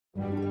To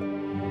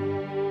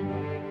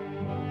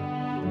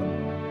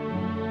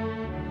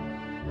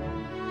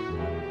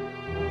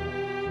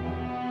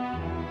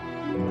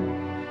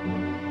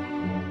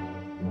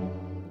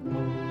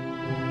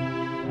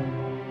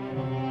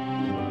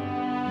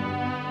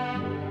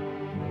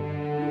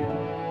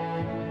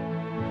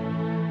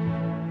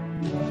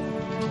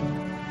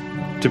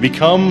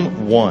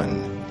become one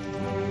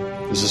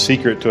is the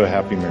secret to a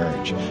happy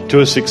marriage,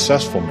 to a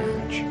successful marriage.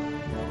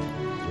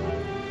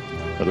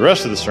 Now, the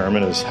rest of the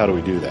sermon is, how do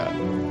we do that?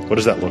 What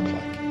does that look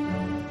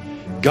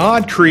like?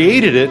 God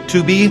created it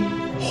to be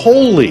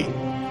holy,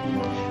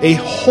 a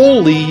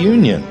holy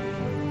union,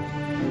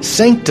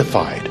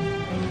 sanctified,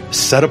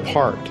 set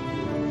apart.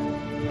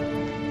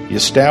 He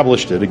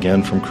established it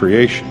again from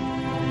creation.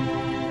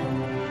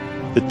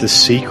 That the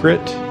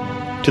secret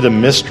to the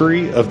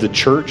mystery of the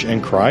church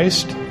and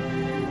Christ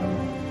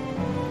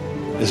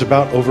is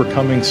about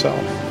overcoming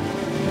self.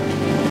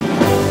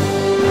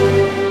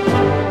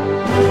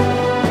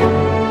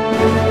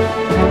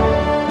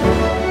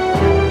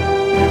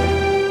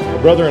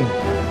 Brethren,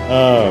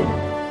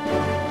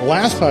 the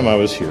last time I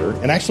was here,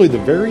 and actually the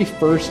very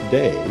first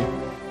day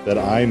that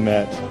I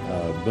met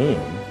Boone,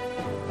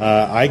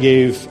 I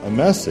gave a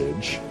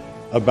message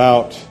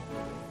about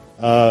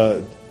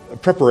a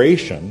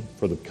preparation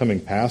for the coming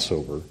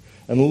Passover,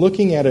 and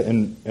looking at it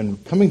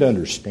and coming to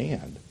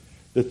understand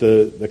that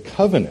the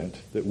covenant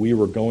that we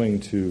were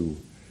going to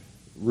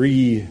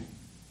recommit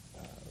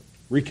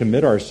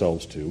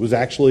ourselves to was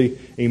actually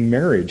a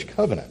marriage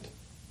covenant.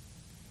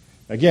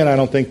 Again, I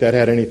don't think that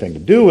had anything to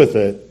do with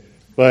it,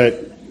 but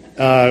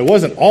it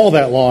wasn't all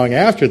that long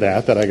after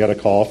that I got a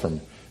call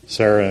from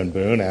Sarah and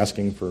Boone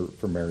asking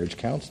for marriage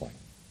counseling.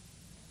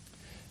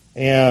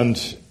 And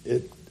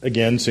it,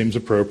 again, seems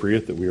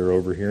appropriate that we are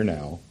over here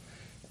now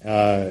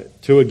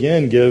to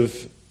again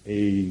give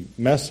a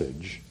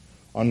message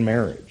on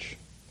marriage.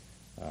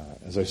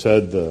 As I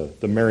said,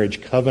 the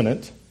marriage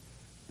covenant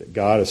that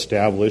God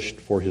established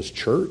for His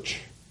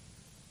church,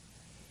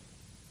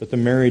 but the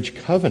marriage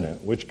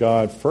covenant which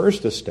God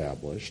first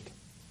established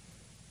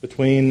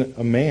between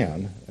a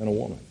man and a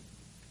woman.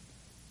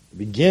 The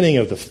beginning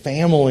of the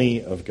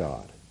family of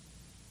God.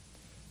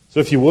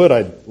 So if you would,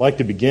 I'd like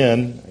to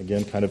begin,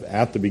 again, kind of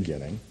at the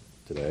beginning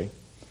today.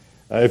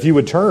 If you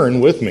would turn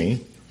with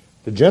me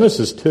to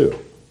Genesis 2.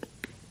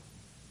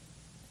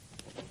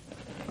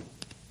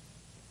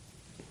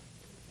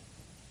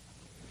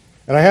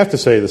 And I have to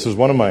say, this is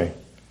one of my,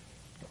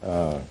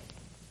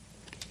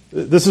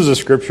 this is a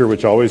scripture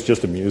which always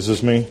just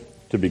amuses me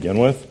to begin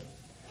with.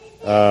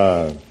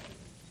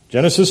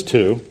 Genesis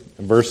 2,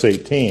 and verse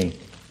 18.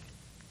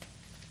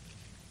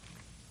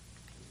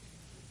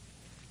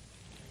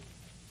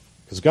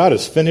 Because God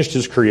has finished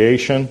His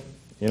creation,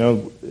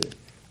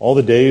 all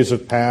the days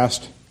have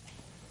passed.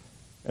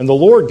 And the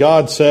Lord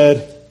God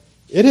said,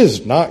 "It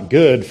is not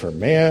good for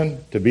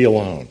man to be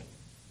alone."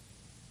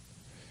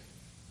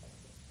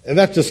 And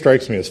that just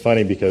strikes me as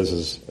funny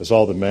because as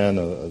all the men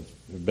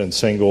have been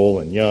single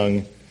and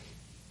young,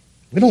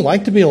 we don't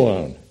like to be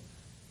alone.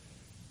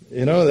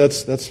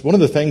 That's one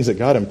of the things that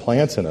God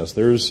implants in us.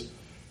 There is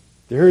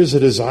a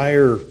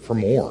desire for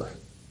more.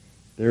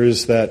 There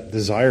is that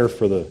desire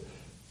for the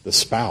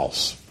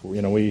spouse.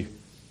 I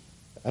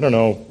don't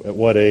know at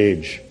what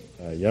age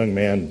a young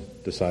man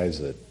decides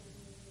that,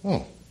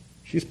 oh,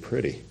 she's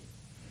pretty.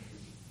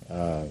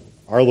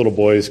 Our little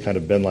boy's kind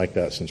of been like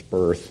that since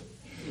birth.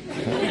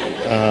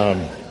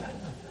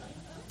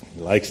 He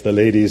likes the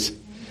ladies.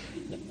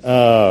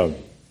 But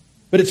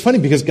it's funny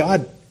because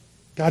God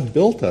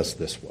built us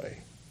this way.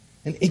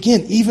 And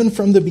again, even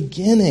from the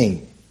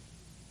beginning,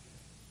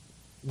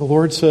 the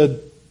Lord said,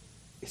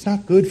 it's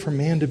not good for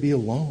man to be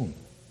alone.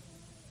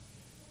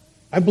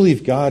 I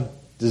believe God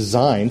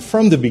designed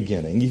from the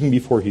beginning, even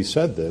before He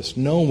said this,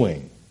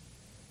 knowing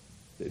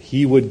that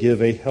He would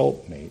give a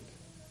helpmate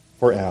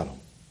for Adam.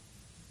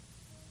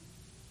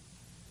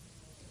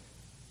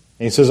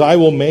 And He says, I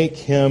will make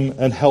him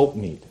an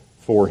helpmeet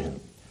for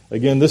him.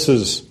 Again, this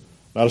is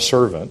not a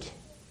servant.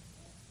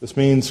 This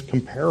means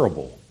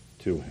comparable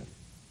to him.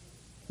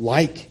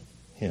 Like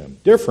him.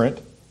 Different,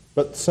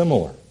 but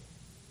similar.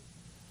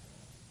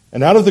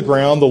 And out of the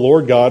ground the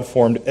Lord God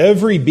formed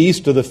every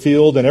beast of the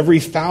field and every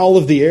fowl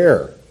of the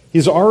air.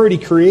 He's already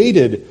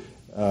created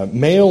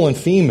male and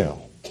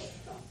female.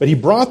 But He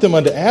brought them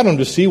unto Adam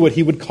to see what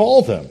he would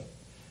call them.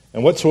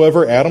 And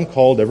whatsoever Adam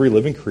called every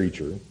living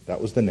creature, that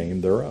was the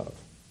name thereof.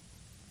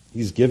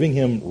 He's giving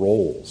him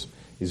roles.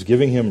 He's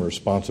giving him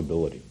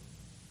responsibility.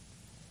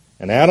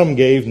 And Adam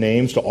gave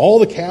names to all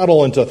the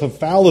cattle and to the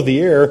fowl of the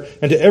air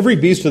and to every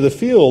beast of the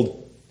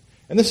field.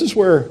 And this is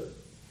where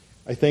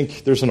I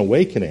think there's an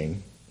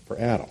awakening for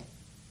Adam.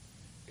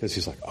 Because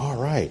he's like, all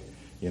right,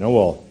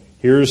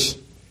 here's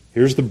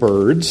the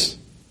birds,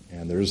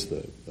 and there's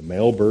the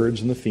male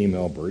birds and the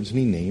female birds, and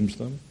he names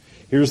them.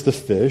 Here's the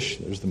fish,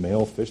 there's the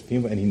male fish,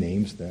 female, and he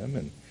names them.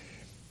 And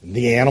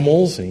the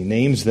animals, and he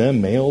names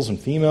them, males and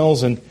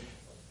females, and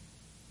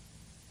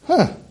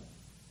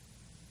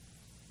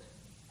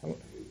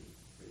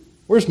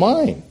where's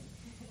mine?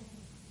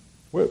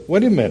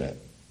 Wait a minute.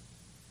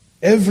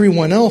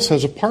 Everyone else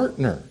has a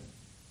partner.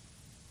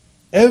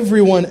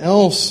 Everyone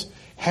else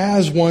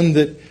has one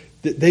that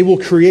they will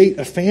create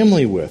a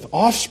family with,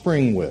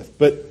 offspring with.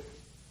 But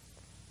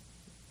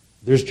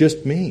there's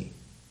just me.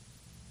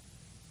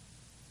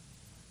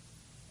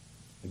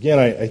 Again,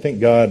 I think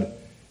God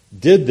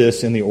did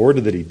this in the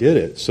order that he did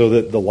it so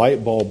that the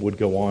light bulb would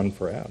go on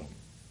for Adam.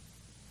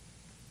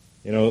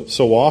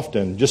 So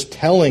often, just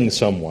telling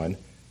someone,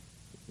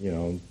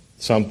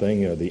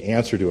 something, the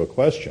answer to a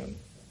question,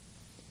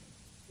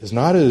 is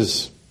not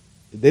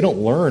they don't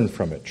learn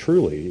from it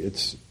truly.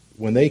 It's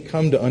when they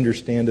come to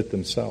understand it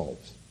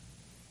themselves.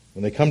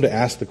 When they come to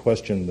ask the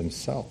question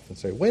themselves and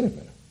say, wait a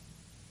minute,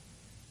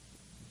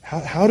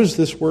 how does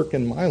this work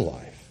in my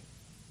life?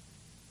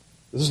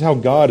 This is how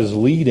God is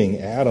leading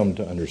Adam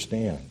to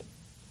understand.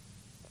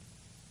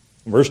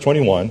 Verse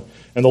 21,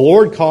 and the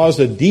Lord caused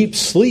a deep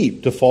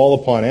sleep to fall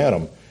upon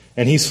Adam,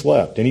 and he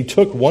slept. And he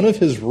took one of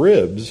his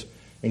ribs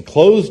and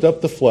closed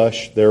up the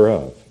flesh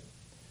thereof.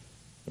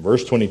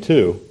 Verse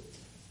 22,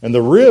 and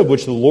the rib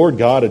which the Lord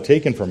God had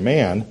taken from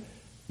man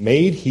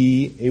made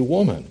he a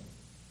woman,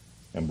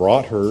 and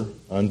brought her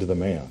unto the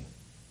man.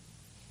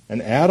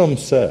 And Adam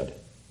said,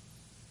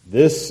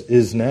 this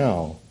is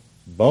now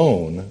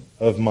bone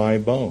of my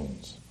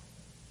bones,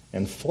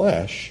 and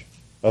flesh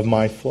of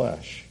my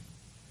flesh.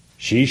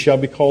 She shall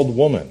be called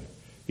woman,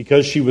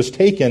 because she was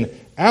taken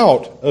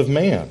out of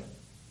man.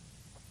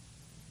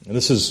 And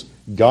this is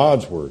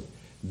God's word.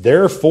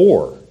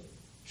 Therefore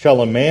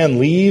shall a man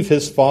leave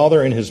his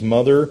father and his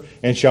mother,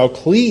 and shall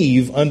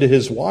cleave unto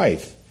his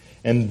wife,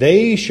 and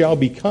they shall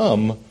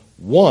become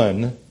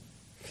one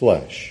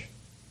flesh.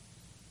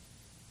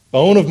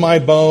 Bone of my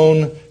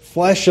bone,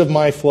 flesh of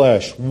my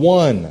flesh,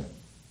 one.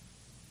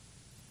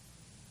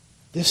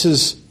 This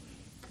is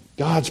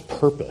God's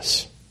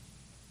purpose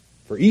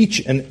for each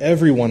and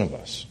every one of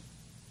us.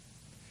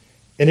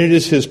 And it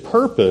is his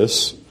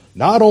purpose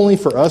not only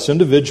for us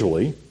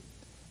individually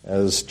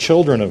as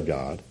children of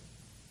God,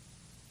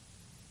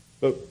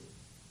 but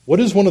what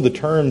is one of the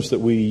terms that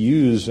we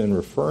use in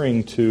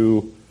referring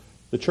to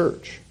the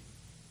church?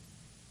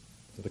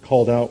 The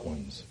called out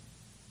ones.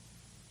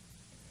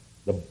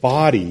 The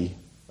body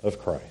of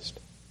Christ.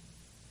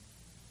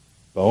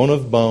 Bone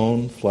of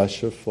bone,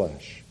 flesh of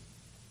flesh.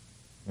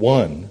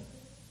 One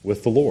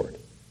with the Lord.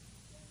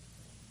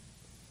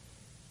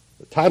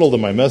 The title of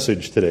my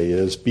message today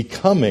is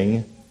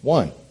Becoming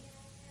One.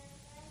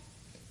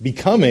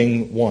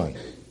 Becoming one.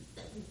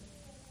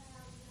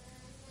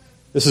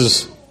 This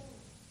is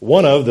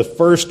one of the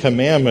first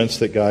commandments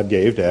that God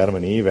gave to Adam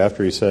and Eve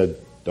after he said,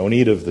 don't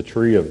eat of the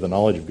tree of the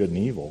knowledge of good and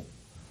evil.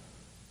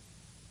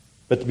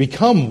 But to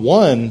become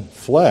one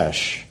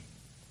flesh,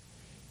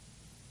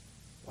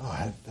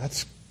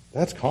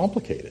 that's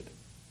complicated.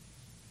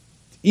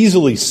 It's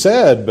easily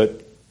said,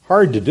 but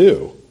hard to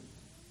do.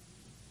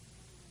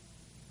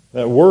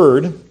 That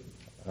word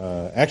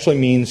actually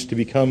means to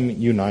become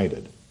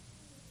united.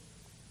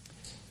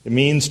 It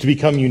means to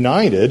become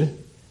united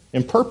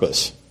in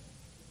purpose,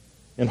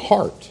 in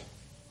heart,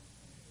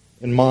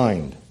 in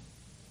mind.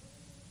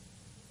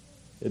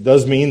 It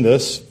does mean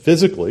this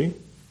physically,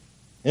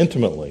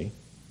 intimately,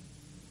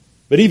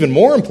 but even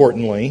more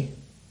importantly,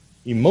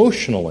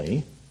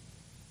 emotionally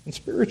and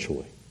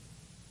spiritually.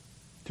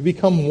 To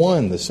become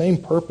one, the same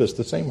purpose,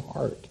 the same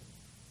heart.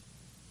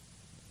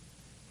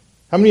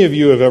 How many of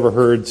you have ever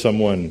heard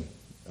someone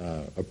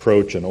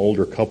approach an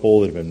older couple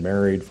that have been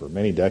married for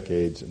many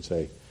decades and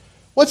say,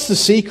 what's the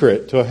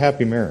secret to a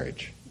happy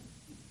marriage?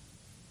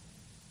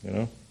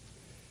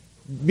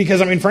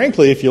 Because,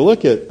 frankly, if you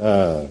look at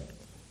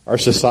our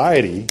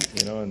society,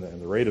 and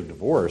the rate of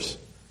divorce,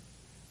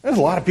 there's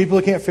a lot of people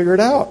that can't figure it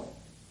out.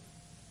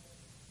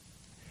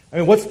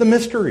 What's the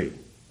mystery?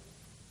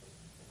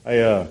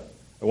 I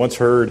once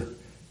heard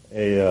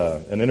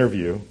an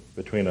interview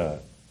between an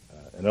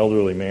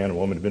elderly man and a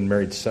woman who had been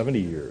married 70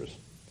 years.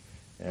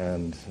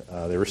 And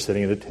they were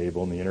sitting at a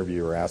table, and the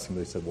interviewer asked them,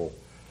 they said, well,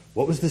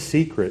 what was the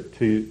secret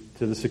to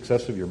the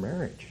success of your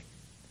marriage?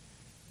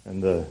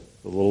 And the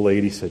little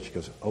lady said, she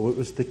goes, oh, it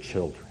was the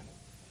children.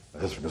 The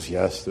husband goes,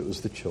 yes, it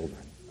was the children.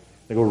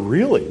 They go,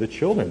 really? The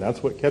children?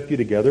 That's what kept you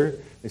together?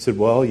 They said,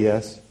 well,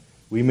 yes,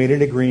 we made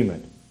an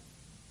agreement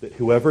that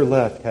whoever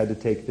left had to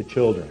take the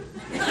children.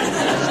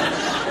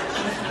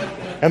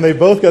 And they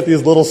both got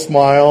these little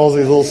smiles,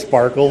 these little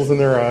sparkles in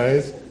their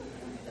eyes.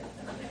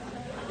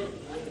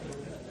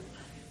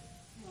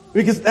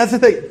 Because that's the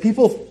thing.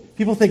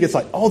 People think it's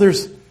like, oh,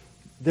 there's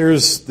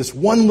this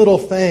one little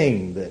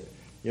thing that,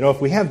 if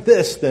we have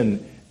this,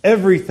 then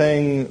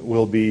everything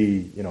will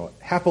be,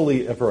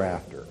 happily ever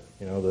after.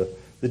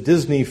 The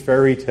Disney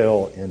fairy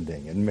tale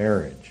ending in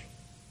marriage.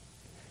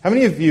 How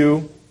many of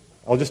you,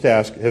 I'll just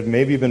ask, have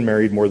maybe been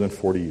married more than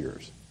 40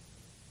 years?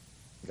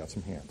 Got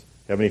some hands.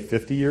 Have any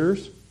 50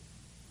 years?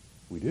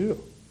 We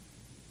do.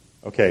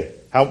 Okay.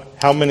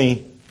 How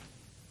many?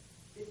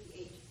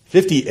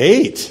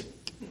 58.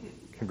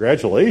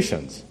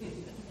 Congratulations.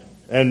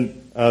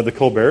 And the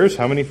Colberts,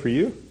 how many for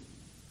you?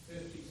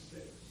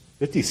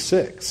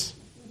 56.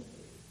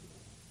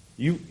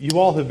 You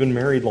all have been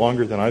married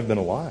longer than I've been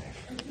alive.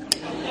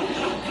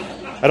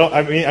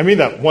 I mean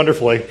that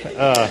wonderfully.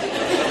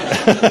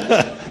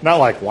 Not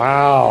like,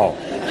 wow.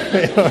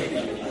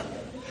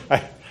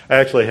 I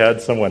actually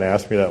had someone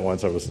ask me that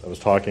once. I was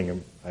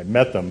talking, I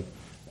met them.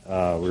 We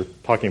were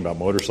talking about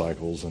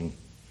motorcycles and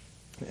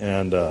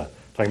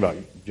talking about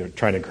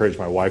trying to encourage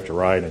my wife to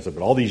ride. And I said,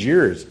 but all these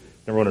years,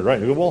 never wanted to ride.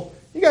 And they go, well,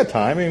 you got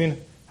time. I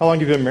mean, how long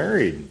have you been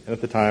married? And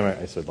at the time,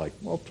 I said,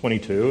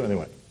 22. And they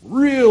went,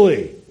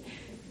 really?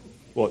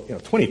 Well,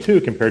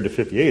 22 compared to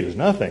 58 is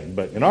nothing.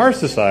 But in our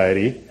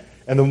society,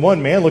 and then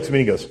one man looks at me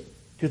and goes,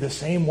 to the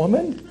same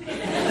woman?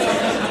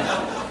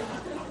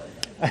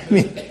 I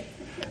mean,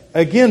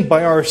 again,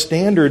 by our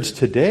standards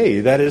today,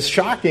 that is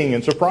shocking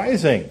and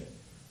surprising.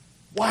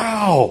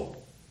 Wow.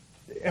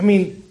 I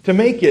mean, to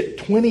make it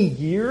 20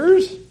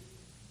 years?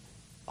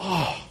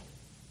 Oh.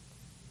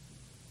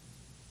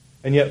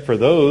 And yet for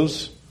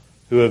those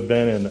who have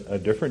been in a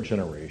different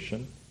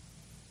generation,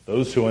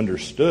 those who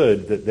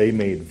understood that they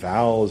made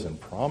vows and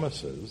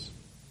promises,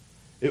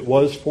 it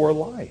was for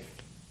life.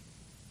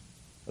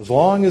 As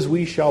long as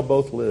we shall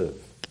both live.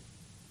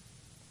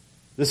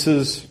 This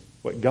is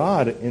what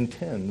God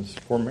intends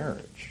for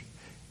marriage.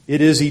 It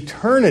is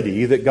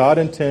eternity that God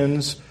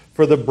intends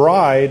for the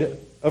bride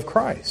of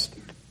Christ.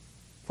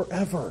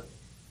 Forever.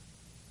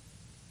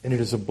 And it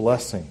is a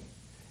blessing.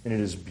 And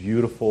it is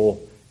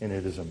beautiful. And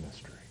it is a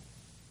mystery.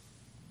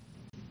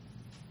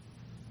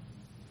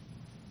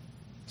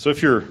 So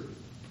if you're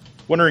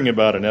wondering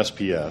about an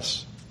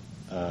SPS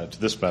to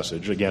this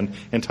message, again,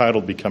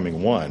 entitled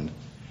Becoming One,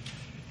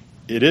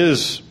 it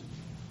is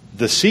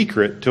the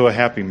secret to a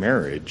happy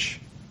marriage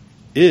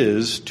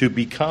is to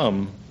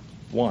become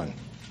one.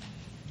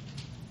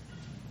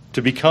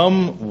 To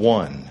become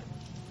one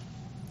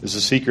is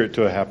the secret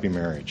to a happy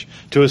marriage,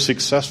 to a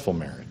successful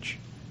marriage.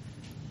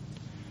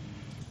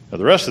 Now,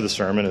 the rest of the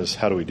sermon is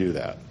how do we do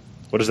that?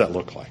 What does that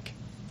look like?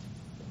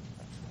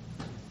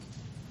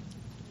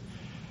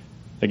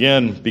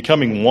 Again,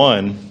 becoming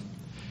one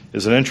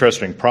is an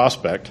interesting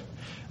prospect,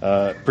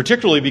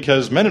 particularly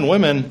because men and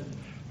women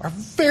are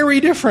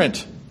very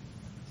different.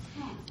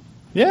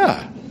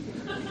 Yeah.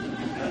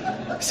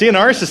 See, in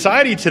our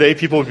society today,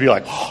 people would be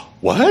like, oh,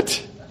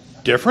 what?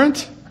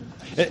 Different?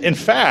 In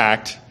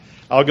fact,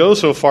 I'll go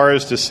so far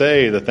as to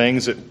say the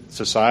things that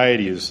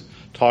society is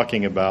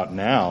talking about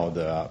now,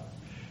 the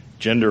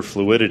gender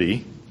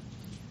fluidity,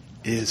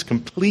 is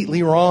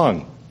completely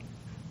wrong.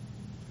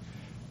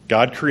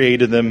 God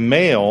created them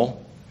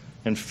male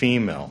and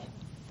female.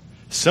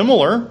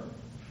 Similar,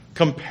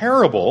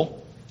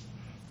 comparable,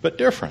 but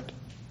different.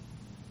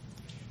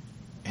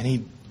 And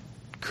He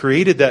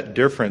created that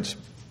difference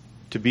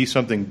to be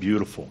something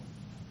beautiful.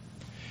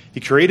 He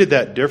created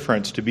that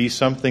difference to be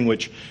something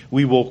which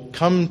we will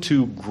come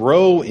to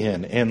grow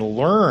in and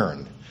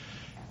learn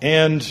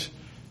and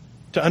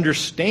to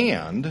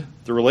understand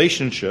the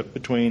relationship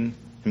between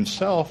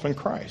Himself and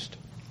Christ,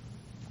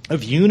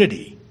 of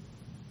unity.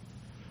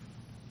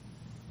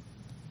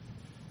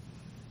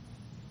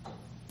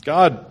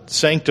 God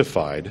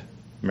sanctified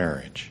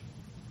marriage.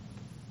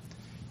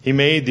 He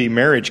made the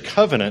marriage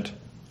covenant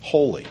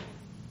holy.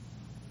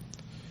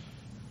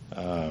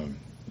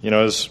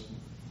 As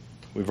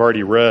we've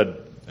already read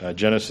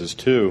Genesis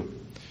 2,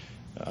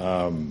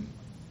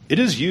 it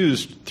is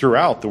used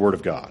throughout the Word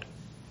of God.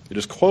 It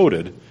is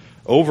quoted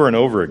over and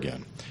over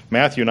again.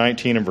 Matthew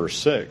 19 and verse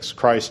 6,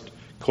 Christ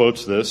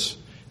quotes this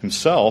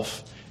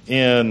Himself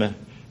in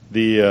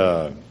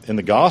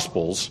the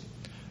Gospels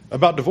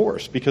about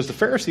divorce, because the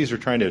Pharisees are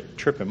trying to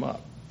trip Him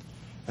up.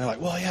 And they're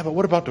like, well, yeah, but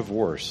what about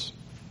divorce?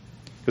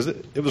 Because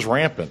it was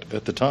rampant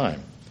at the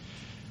time.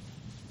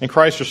 And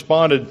Christ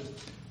responded,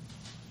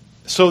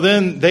 so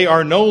then they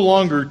are no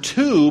longer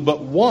two,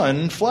 but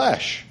one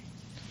flesh.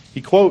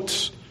 He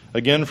quotes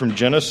again from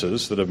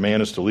Genesis that a man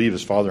is to leave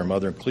his father and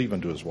mother and cleave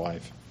unto his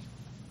wife.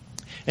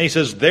 And he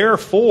says,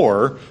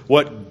 therefore,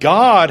 what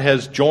God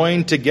has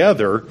joined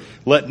together,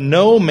 let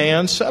no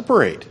man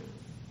separate.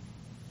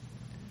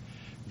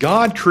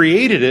 God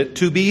created it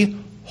to be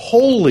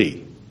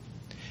holy,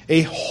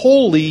 a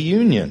holy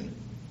union,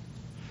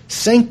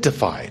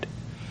 sanctified,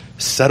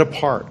 set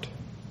apart.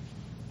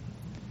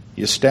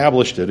 He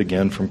established it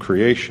again from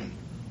creation.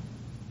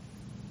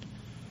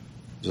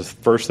 It was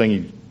the first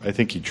thing I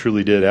think He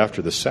truly did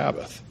after the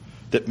Sabbath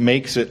that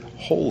makes it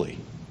holy.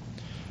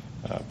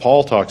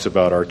 Paul talks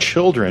about our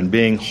children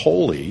being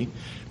holy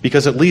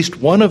because at least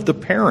one of the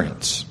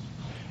parents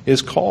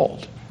is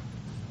called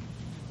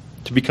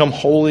to become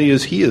holy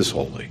as he is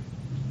holy.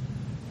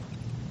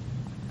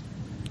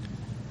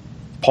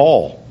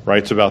 Paul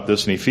writes about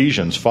this in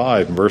Ephesians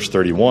 5 and verse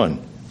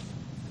 31.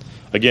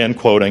 Again,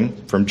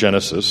 quoting from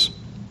Genesis.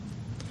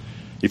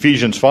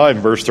 Ephesians 5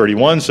 and verse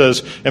 31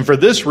 says, and for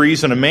this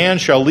reason a man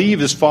shall leave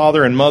his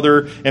father and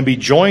mother and be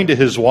joined to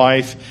his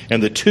wife,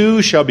 and the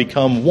two shall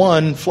become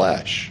one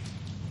flesh.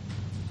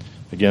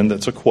 Again,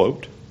 that's a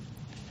quote.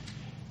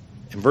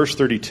 In verse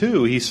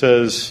 32, he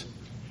says,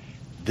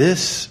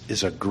 this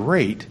is a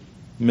great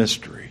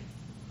mystery.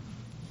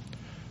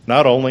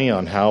 Not only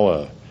on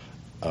how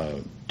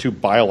two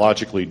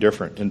biologically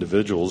different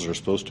individuals are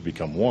supposed to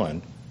become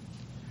one,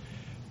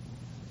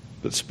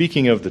 but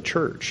speaking of the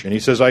church. And he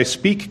says, I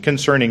speak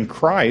concerning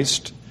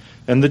Christ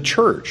and the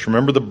church.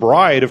 Remember, the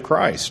bride of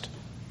Christ.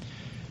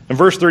 In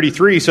verse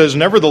 33, he says,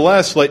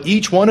 nevertheless, let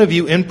each one of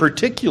you in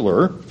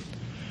particular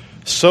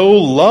so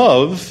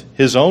love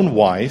his own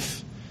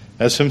wife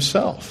as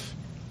himself.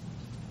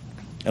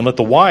 And let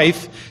the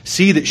wife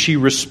see that she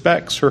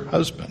respects her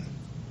husband.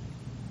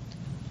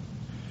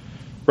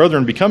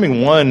 Brethren,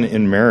 becoming one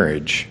in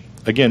marriage,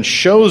 again,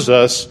 shows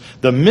us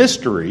the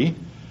mystery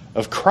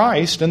of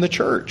Christ and the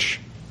church.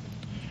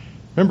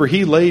 Remember,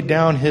 he laid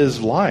down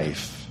his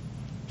life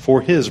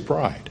for his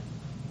bride.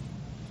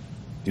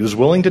 He was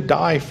willing to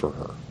die for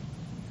her.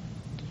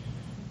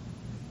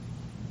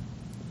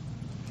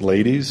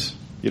 Ladies,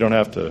 you don't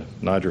have to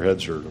nod your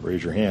heads or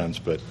raise your hands,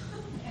 but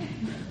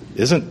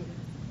isn't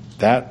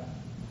that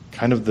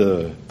kind of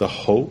the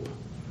hope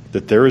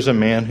that there is a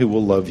man who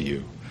will love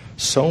you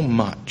so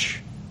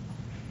much,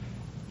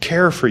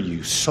 care for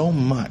you so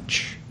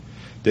much,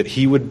 that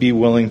he would be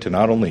willing to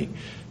not only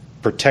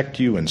protect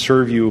you and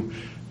serve you,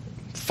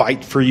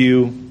 fight for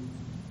you,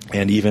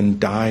 and even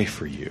die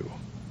for you?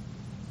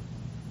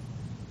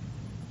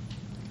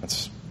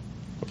 That's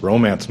what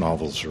romance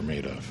novels are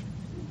made of.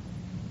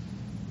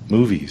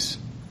 Movies.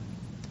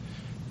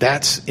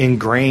 That's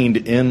ingrained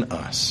in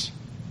us.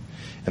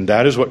 And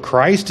that is what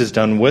Christ has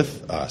done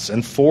with us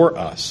and for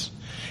us.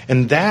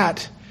 And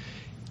that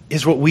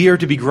is what we are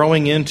to be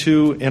growing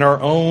into in our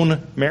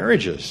own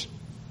marriages.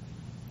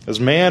 As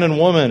man and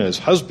woman, as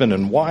husband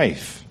and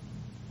wife.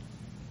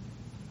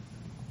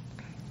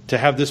 To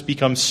have this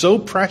become so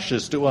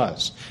precious to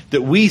us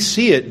that we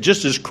see it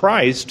just as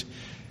Christ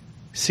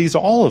sees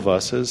all of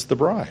us as the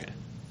bride,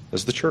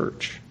 as the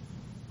church.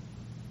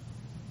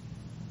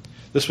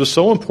 This was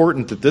so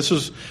important that this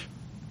was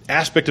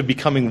aspect of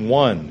becoming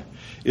one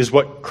is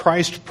what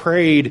Christ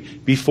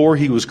prayed before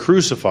he was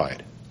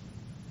crucified.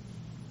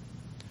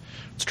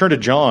 Let's turn to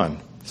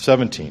John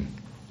 17.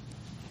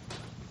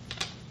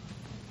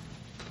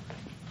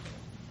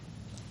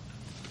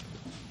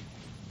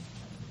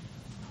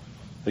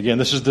 Again,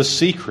 this is the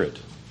secret,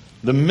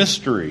 the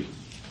mystery.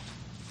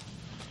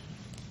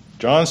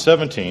 John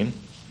 17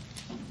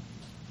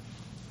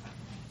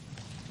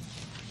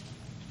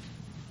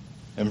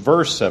 and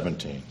verse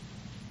 17.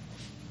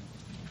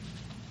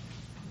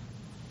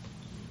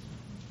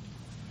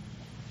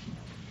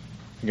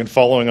 Again,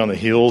 following on the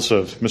heels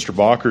of Mr.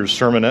 Bacher's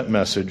sermonette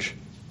message,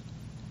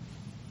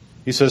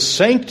 he says,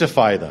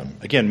 sanctify them.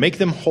 Again, make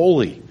them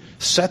holy.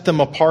 Set them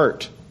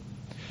apart.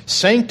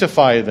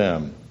 Sanctify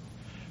them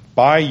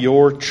by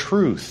your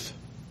truth.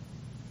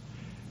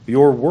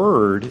 Your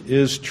word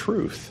is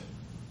truth.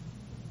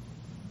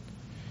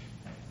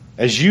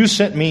 As you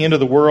sent me into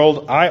the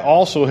world, I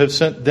also have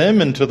sent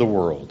them into the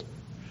world.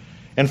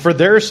 And for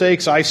their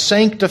sakes I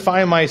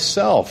sanctify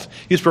myself.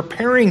 He's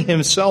preparing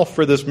himself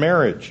for this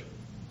marriage,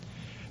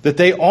 that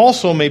they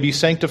also may be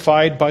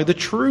sanctified by the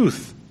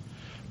truth,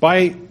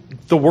 by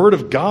the word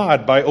of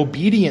God, by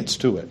obedience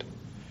to it.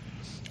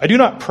 I do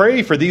not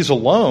pray for these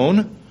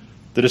alone,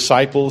 the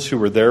disciples who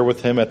were there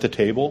with him at the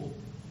table,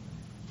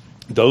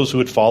 those who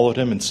had followed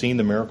him and seen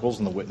the miracles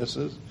and the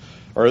witnesses,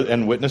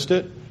 and witnessed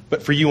it,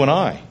 but for you and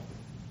I.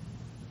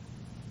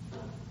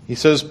 He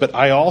says, but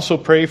I also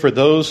pray for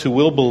those who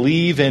will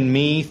believe in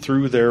me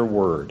through their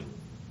word.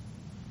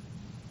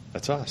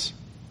 That's us.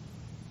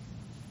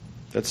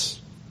 That's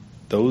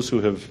those who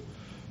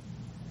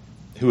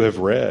have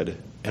read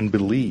and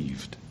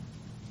believed.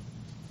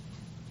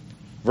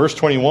 Verse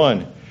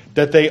 21,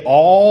 that they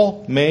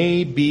all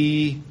may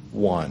be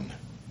one,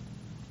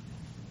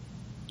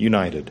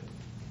 united,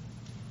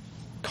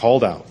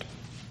 called out,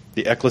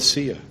 the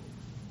ecclesia.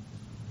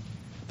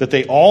 That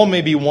they all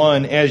may be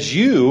one as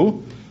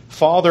you,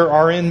 Father,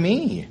 are in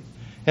me,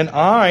 and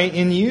I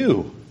in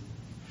you.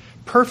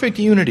 Perfect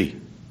unity.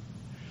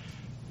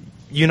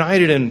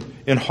 United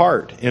in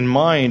heart, in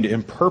mind,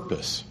 in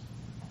purpose.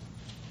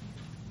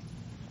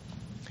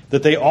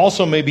 That they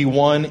also may be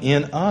one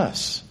in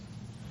us.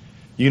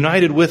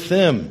 United with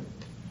them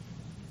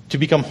to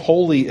become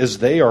holy as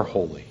they are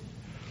holy.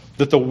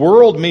 That the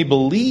world may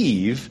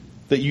believe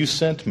that you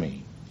sent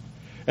me.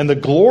 And the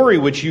glory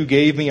which you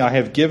gave me I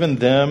have given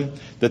them,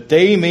 that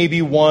they may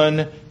be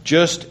one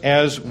just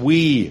as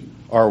we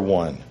are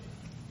one.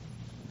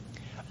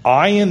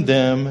 I and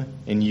them,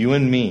 and you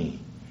and me,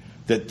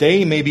 that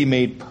they may be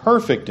made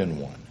perfect in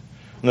one,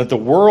 and that the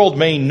world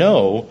may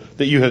know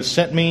that you have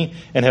sent me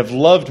and have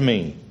loved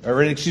me,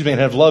 and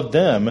have loved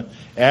them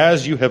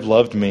as you have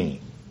loved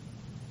me.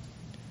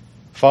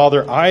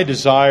 Father, I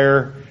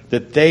desire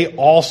that they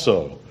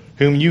also,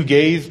 whom you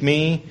gave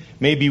me,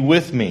 may be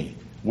with me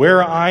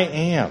where I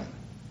am.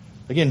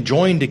 Again,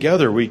 joined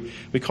together. We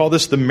call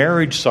this the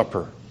marriage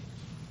supper.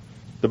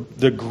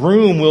 The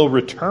groom will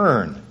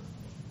return.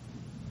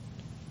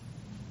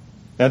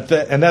 And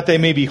that they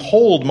may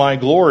behold my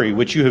glory,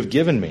 which you have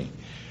given me.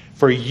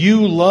 For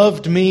you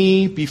loved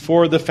me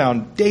before the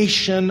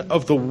foundation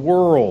of the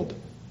world.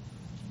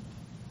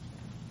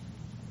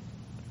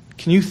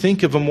 Can you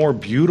think of a more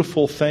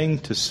beautiful thing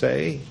to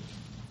say?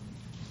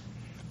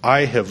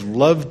 I have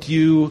loved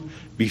you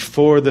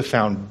before the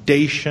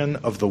foundation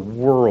of the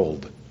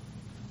world.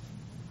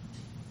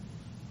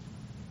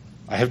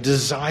 I have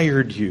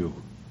desired you.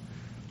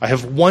 I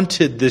have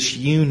wanted this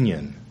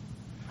union.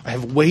 I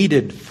have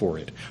waited for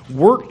it,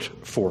 worked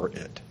for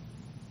it.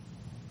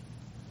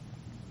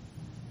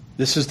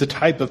 This is the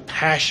type of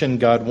passion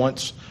God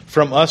wants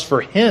from us for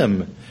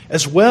Him,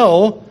 as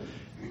well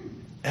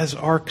as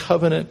our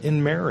covenant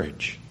in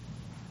marriage.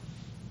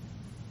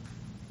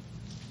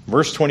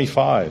 Verse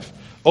 25,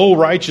 O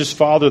righteous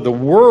Father, the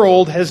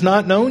world has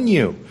not known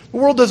you. The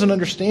world doesn't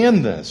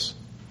understand this.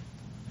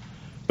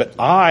 But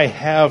I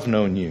have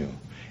known you,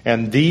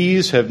 and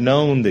these have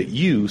known that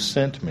you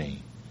sent me.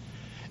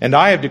 And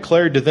I have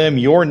declared to them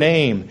your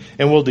name,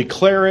 and will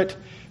declare it,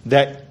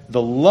 that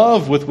the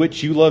love with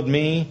which you loved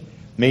me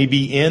may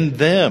be in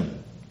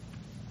them,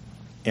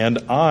 and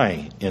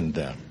I in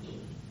them.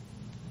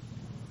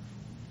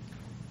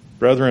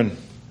 Brethren,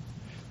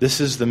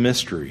 this is the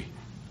mystery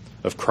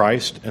of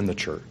Christ and the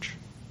church.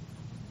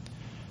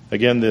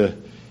 Again,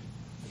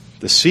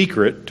 the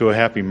secret to a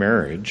happy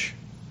marriage,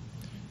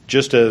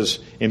 just as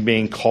in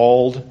being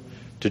called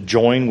to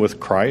join with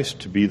Christ,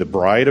 to be the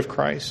bride of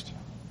Christ,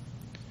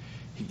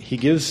 He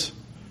gives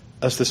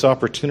us this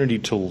opportunity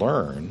to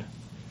learn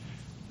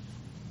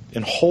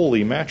in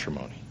holy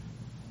matrimony,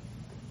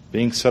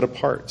 being set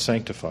apart,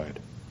 sanctified,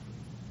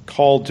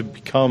 called to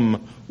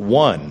become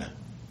one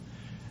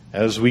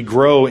as we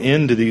grow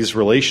into these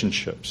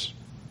relationships.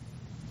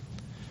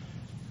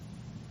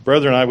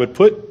 Brethren, I would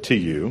put to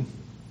you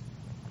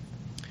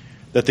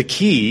that the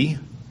key,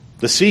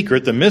 the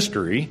secret, the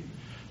mystery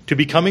to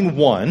becoming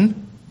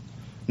one,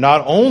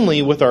 not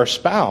only with our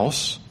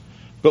spouse,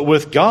 but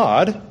with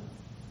God,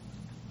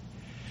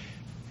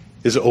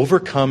 is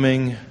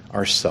overcoming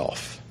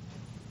ourself.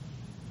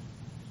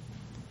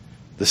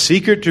 The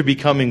secret to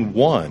becoming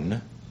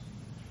one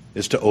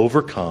is to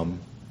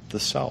overcome the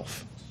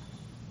self.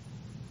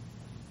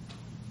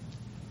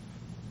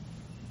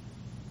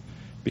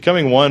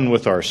 Becoming one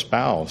with our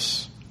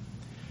spouse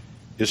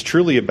is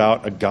truly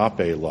about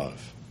agape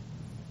love.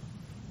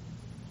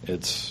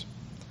 It's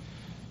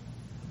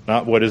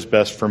not what is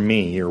best for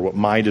me or what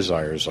my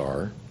desires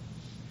are.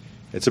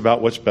 It's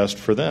about what's best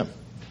for them.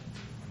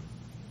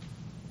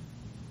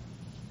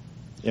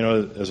 You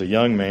know, as a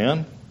young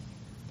man,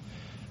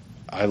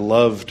 I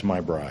loved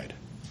my bride.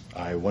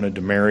 I wanted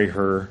to marry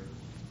her.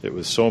 It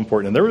was so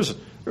important. And there was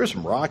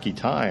some rocky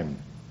time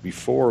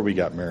before we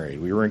got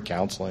married. We were in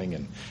counseling,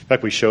 and in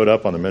fact, we showed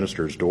up on the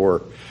minister's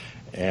door,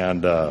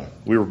 and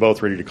we were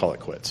both ready to call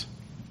it quits.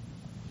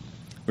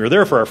 We were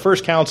there for our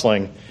first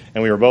counseling,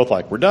 and we were both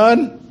like, "We're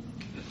done."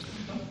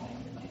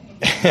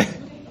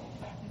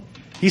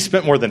 He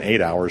spent more than 8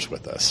 hours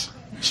with us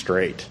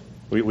straight.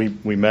 We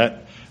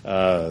met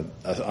on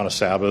a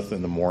Sabbath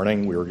in the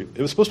morning. It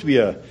was supposed to be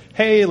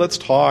hey, let's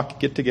talk,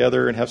 get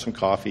together, and have some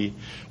coffee.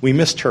 We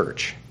missed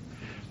church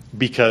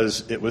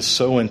because it was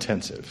so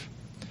intensive.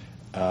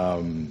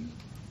 And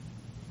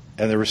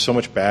there was so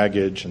much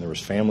baggage, and there was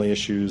family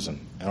issues, and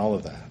all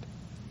of that.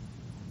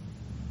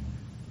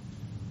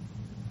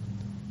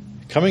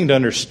 Coming to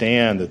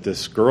understand that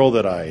this girl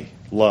that I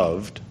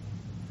loved,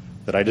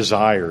 that I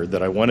desired,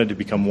 that I wanted to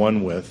become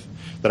one with,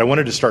 that I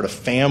wanted to start a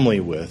family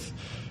with,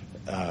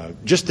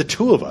 just the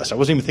two of us. I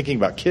wasn't even thinking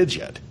about kids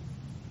yet.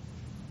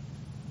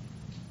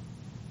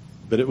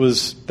 But it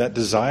was that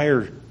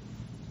desire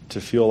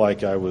to feel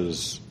like I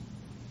was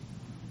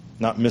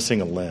not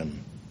missing a limb.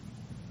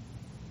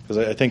 Because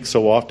I think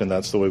so often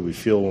that's the way we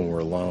feel when we're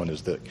alone,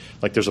 is that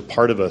like there's a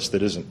part of us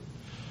that isn't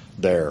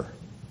there,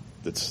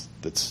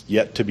 that's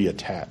yet to be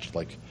attached,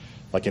 like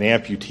an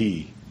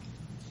amputee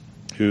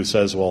who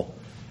says, well,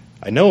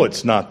 I know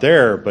it's not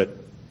there, but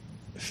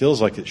it feels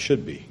like it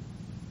should be.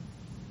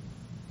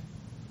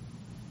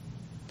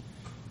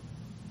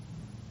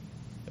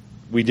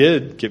 We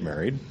did get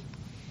married,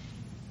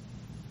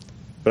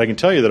 but I can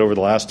tell you that over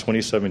the last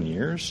 27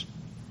 years,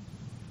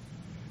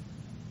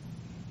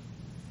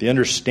 the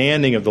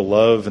understanding of the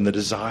love and the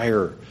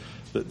desire,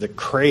 the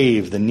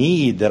crave, the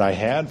need that I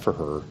had for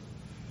her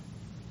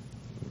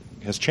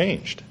has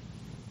changed.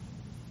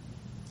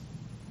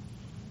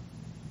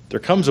 There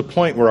comes a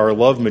point where our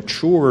love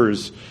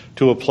matures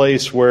to a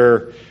place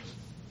where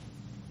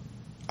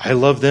I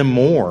love them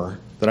more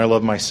than I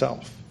love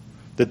myself.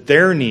 That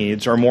their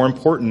needs are more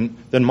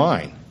important than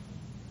mine.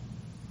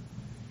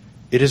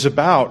 It is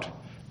about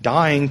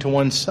dying to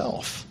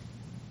oneself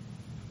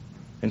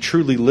and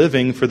truly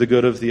living for the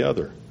good of the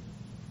other.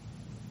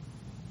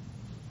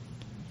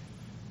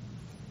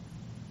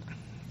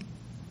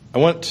 I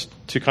want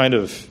to kind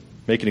of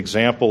make an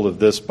example of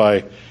this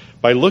by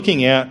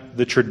looking at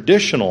the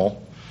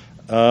traditional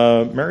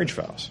marriage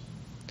vows.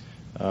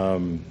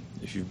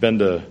 If you've been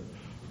to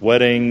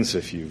weddings,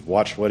 if you've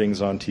watched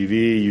weddings on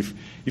TV,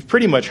 you've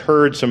pretty much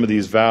heard some of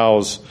these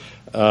vows,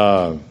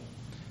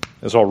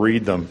 as I'll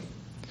read them.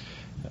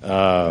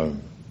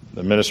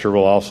 The minister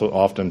will also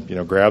often,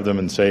 grab them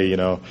and say,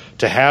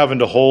 to have and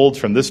to hold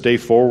from this day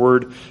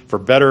forward, for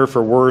better,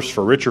 for worse,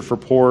 for richer, for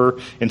poorer,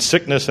 in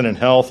sickness and in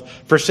health,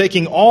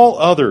 forsaking all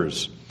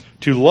others,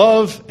 to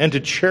love and to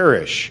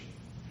cherish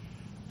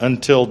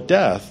until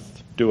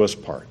death do us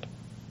part.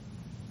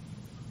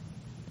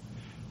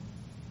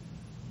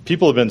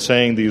 People have been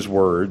saying these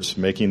words,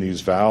 making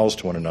these vows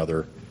to one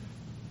another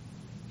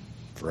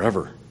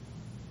forever.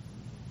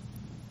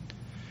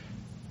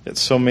 Yet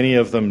so many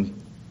of them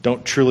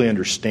don't truly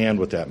understand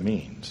what that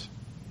means.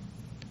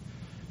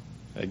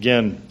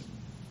 Again,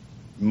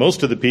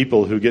 most of the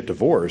people who get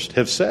divorced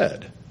have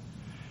said,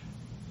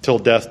 till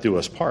death do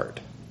us part.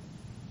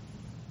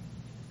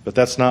 But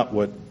that's not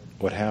what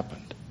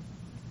happened.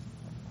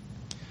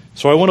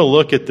 So I want to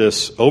look at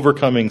this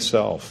overcoming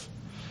self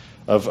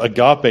of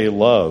agape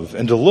love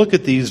and to look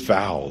at these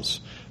vows.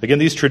 Again,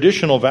 these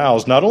traditional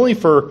vows, not only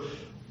for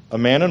a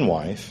man and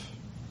wife,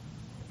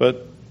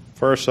 but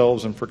for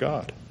ourselves and for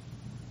God.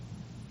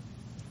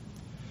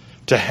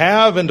 To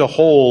have and to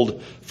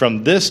hold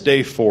from this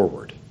day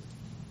forward.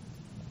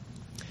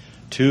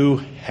 To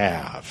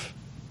have.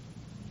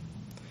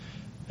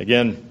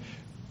 Again,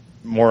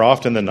 more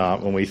often than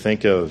not, when we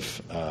think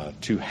of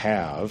to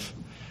have,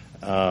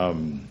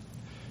 again,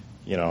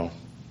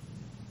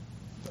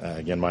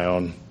 my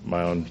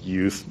own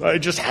youth, I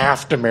just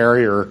have to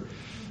marry her.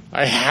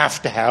 I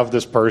have to have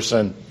this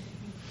person.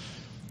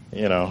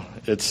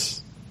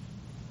 It's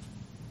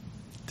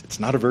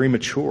not a very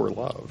mature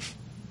love.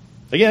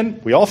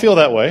 Again, we all feel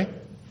that way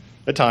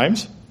at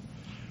times,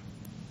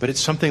 but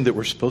it's something that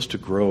we're supposed to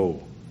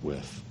grow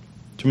with,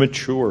 to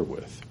mature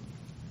with.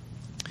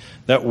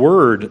 That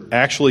word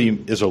actually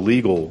is a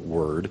legal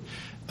word,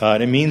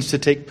 and it means to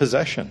take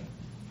possession,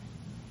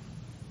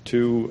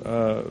 to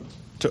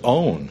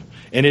own,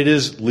 and it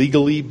is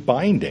legally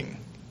binding.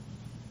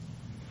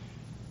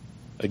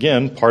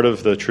 Again, part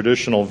of the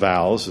traditional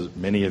vows that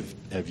many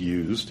have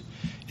used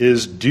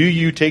is, do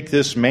you take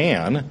this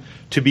man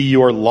to be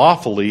your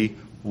lawfully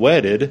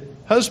wedded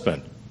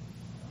husband?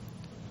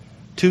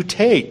 To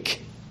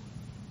take,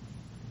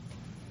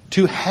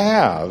 to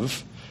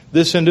have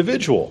this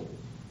individual.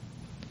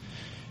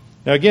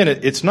 Now again,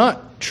 it's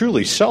not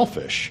truly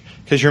selfish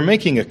because you're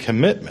making a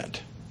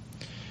commitment.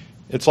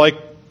 It's like,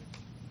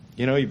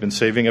 you've been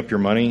saving up your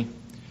money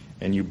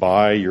and you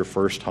buy your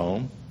first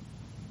home.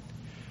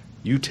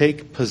 You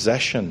take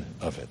possession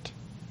of it.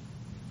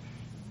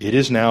 It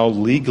is now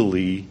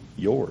legally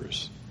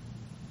yours.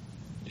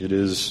 It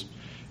is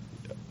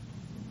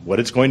what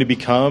it's going to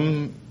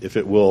become, if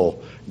it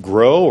will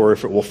grow or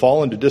if it will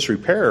fall into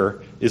disrepair,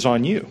 is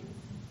on you.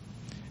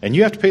 And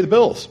you have to pay the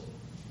bills.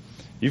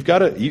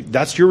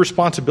 That's your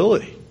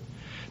responsibility.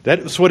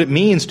 That's what it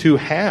means to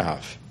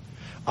have.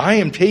 I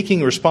am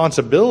taking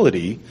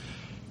responsibility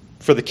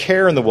for the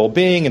care and the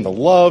well-being and the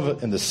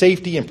love and the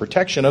safety and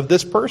protection of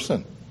this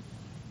person.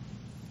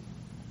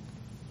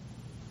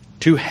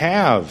 To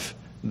have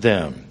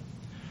them.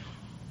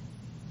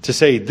 To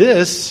say,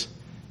 this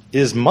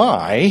is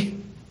my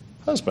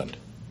husband.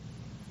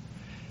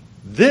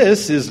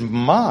 This is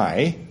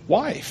my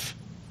wife.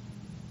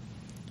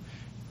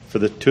 For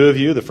the two of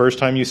you, the first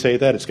time you say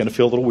that, it's going to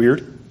feel a little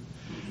weird,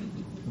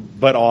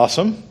 but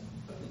awesome.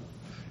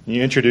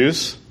 You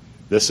introduce,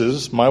 this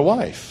is my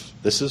wife.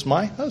 This is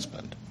my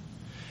husband.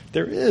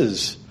 There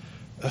is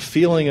a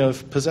feeling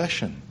of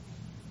possession.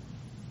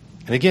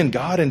 And again,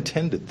 God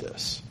intended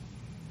this,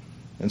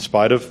 in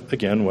spite of,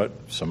 again, what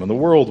some in the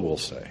world will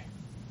say.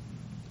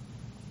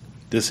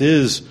 This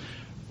is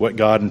what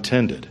God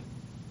intended.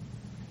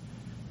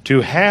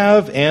 To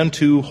have and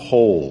to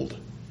hold.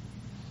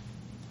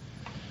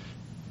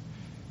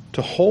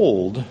 To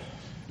hold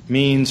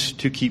means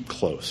to keep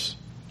close.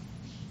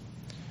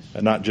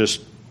 And not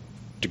just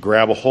to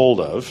grab a hold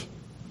of.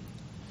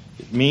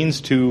 It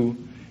means to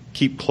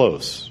keep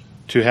close.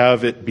 To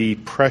have it be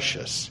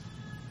precious.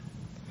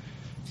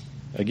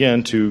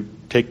 Again, to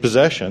take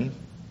possession.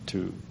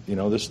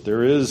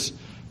 There is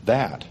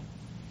that.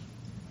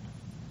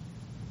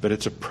 But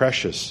it's a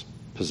precious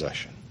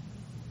possession.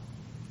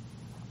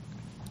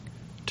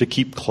 To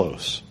keep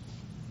close.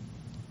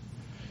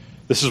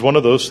 This is one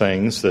of those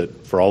things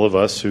that for all of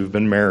us who've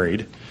been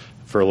married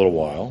for a little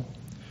while,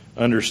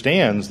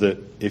 understands that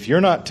if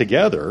you're not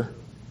together,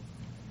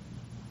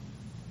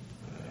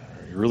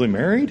 are you really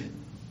married?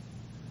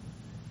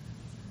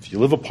 If you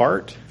live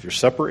apart, if you're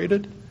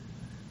separated,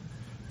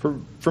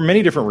 for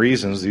many different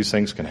reasons, these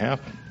things can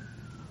happen.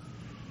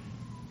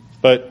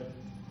 But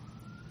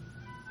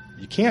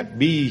you can't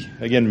be,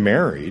 again,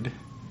 married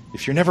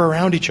if you're never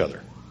around each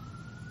other.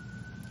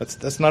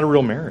 That's not a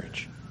real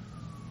marriage.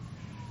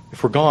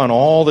 If we're gone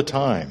all the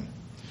time,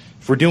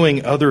 if we're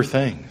doing other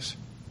things,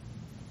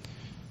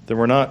 then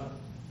we're not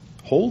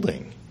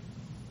holding.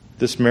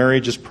 This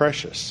marriage is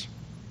precious.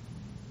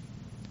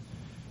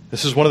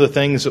 This is one of the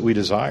things that we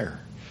desire.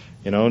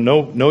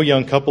 No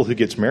young couple who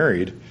gets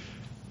married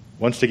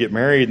wants to get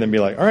married and then be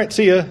like, all right,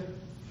 see ya.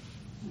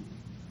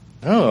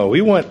 No, we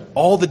want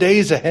all the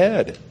days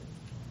ahead.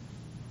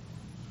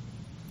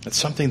 It's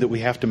something that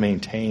we have to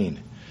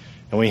maintain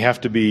and we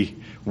have to be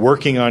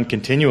working on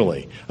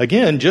continually.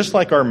 Again, just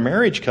like our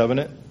marriage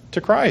covenant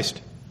to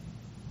Christ.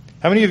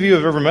 How many of you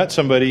have ever met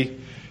somebody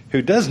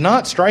who does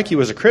not strike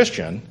you as a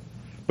Christian,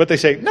 but they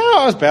say, no,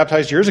 I was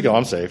baptized years ago,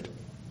 I'm saved?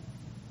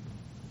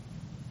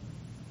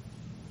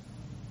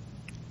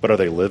 But are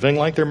they living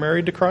like they're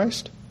married to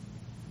Christ?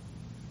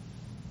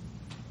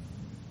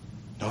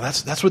 No,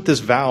 that's what this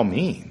vow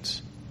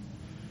means.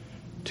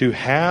 To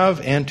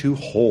have and to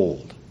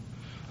hold.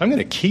 I'm going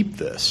to keep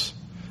this.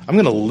 I'm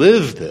going to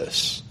live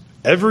this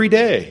every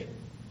day.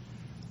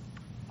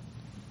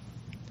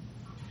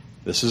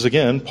 This is,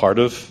 again, part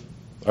of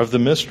the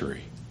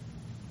mystery.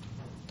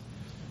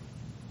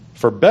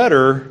 For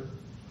better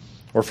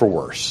or for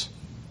worse.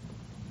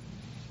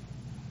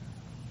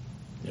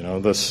 You know,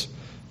 this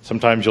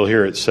sometimes you'll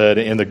hear it said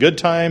in the good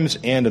times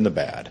and in the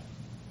bad.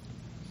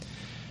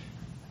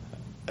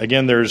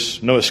 Again,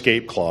 there's no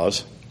escape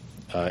clause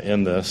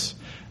in this.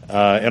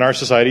 In our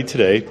society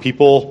today,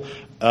 people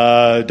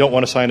don't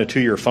want to sign a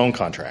 2-year phone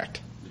contract.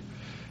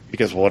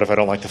 Because, well, what if I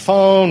don't like the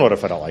phone? What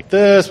if I don't like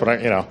this?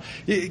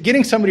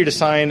 Getting somebody to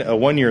sign a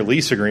 1-year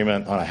lease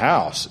agreement on a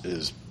house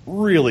is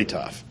really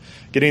tough.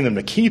 Getting them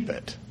to keep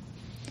it.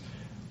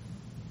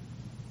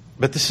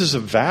 But this is a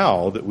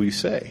vow that we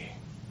say.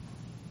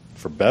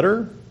 For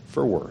better,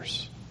 for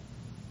worse.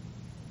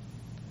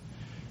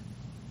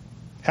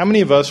 How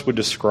many of us would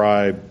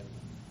describe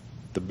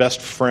the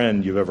best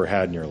friend you've ever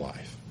had in your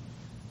life?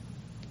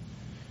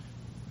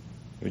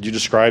 Would you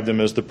describe them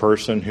as the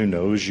person who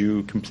knows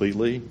you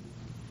completely?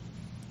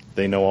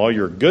 They know all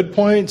your good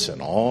points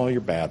and all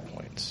your bad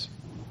points.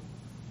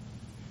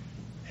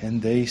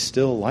 And they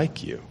still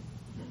like you.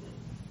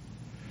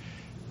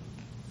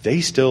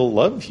 They still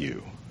love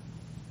you.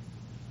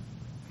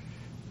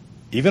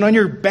 Even on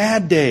your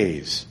bad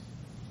days,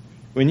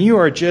 when you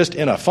are just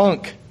in a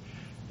funk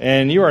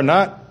and you are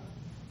not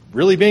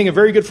really being a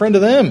very good friend to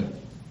them.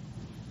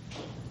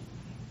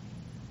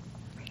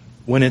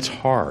 When it's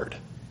hard.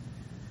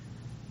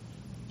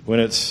 When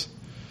it's...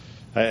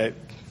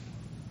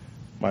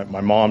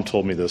 My mom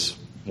told me this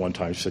one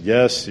time. She said,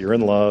 yes, you're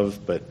in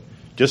love, but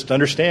just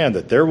understand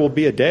that there will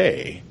be a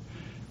day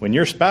when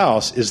your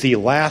spouse is the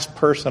last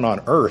person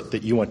on earth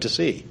that you want to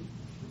see.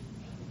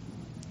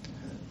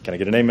 Can I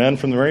get an amen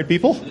from the married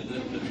people?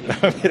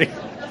 I'm kidding.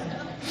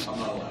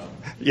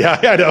 Yeah,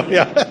 I know,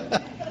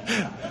 yeah.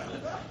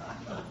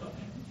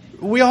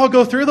 We all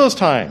go through those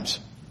times.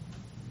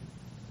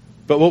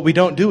 But what we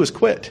don't do is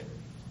quit.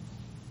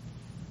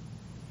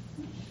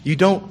 You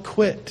don't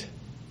quit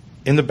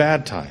in the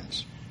bad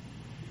times.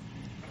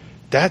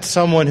 That's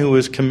someone who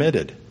is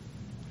committed.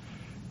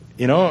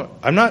 You know,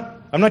 I'm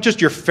not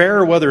just your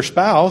fair weather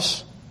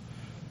spouse,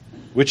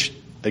 which,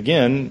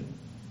 again,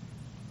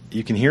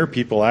 you can hear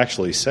people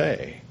actually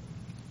say.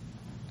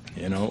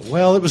 You know,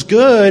 well, it was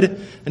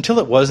good until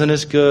it wasn't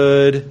as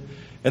good.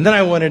 And then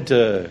I wanted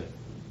to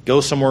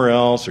go somewhere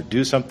else or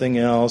do something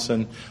else,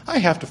 and I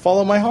have to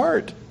follow my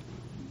heart.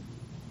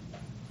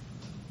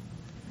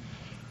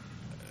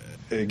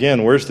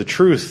 Again, where's the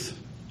truth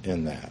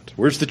in that?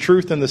 Where's the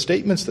truth in the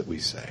statements that we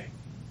say?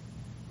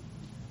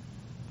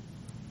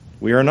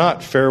 We are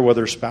not fair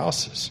weather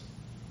spouses.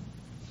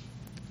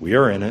 We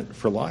are in it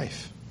for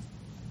life.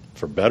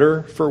 For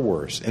better, for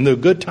worse. In the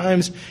good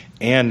times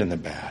and in the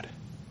bad.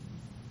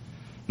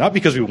 Not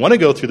because we want to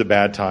go through the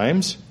bad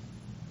times,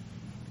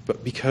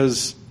 but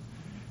because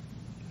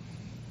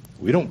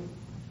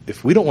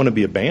if we don't want to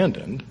be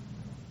abandoned,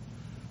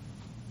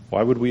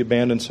 why would we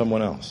abandon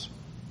someone else?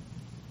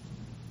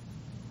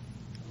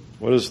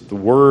 What does the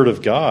Word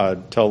of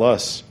God tell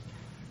us?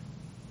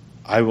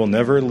 I will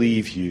never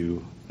leave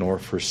you nor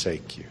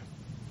forsake you.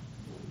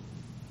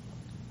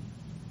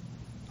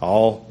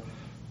 All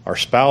our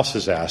spouse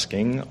is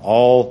asking,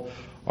 all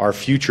our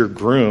future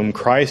groom,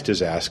 Christ,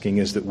 is asking,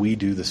 is that we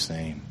do the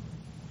same.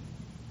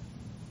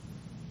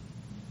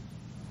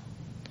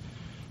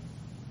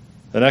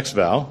 The next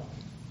vow,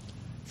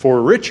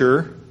 for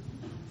richer,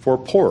 for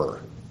poorer.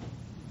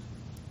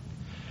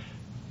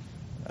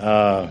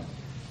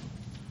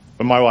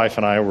 When my wife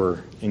and I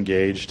were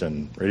engaged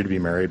and ready to be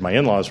married, my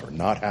in-laws were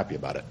not happy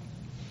about it.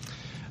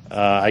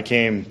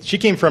 She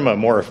came from a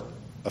more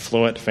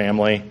affluent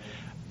family.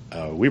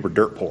 We were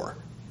dirt poor.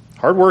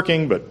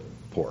 Hardworking, but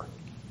poor.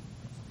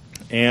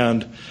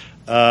 And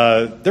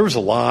there was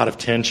a lot of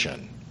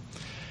tension.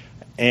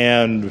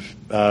 And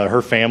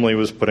her family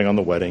was putting on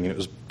the wedding, and it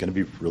was going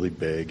to be really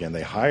big, and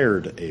they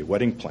hired a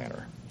wedding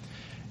planner.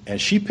 And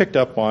she picked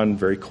up on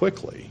very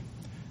quickly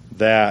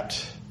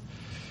that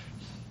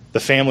the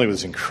family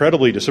was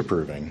incredibly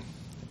disapproving,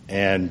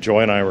 and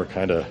Joy and I were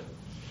kind of,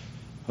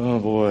 oh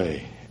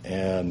boy.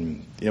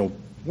 And,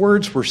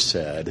 words were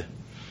said.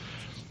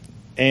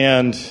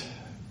 And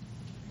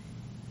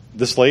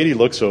this lady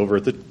looks over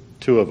at the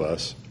two of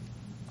us,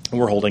 and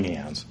we're holding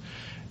hands.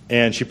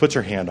 And she puts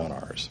her hand on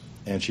ours,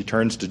 and she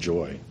turns to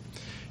Joy.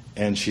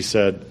 And she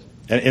said,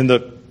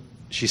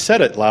 she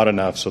said it loud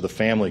enough so the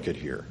family could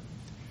hear.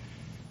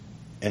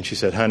 And she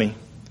said, honey,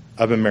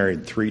 I've been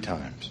married 3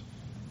 times.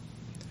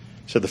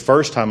 She said, the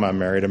first time I'm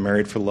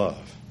married for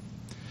love.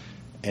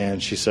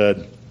 And she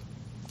said,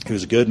 he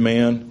was a good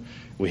man.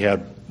 We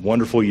had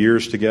wonderful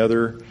years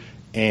together,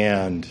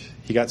 and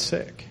he got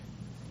sick.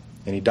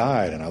 And he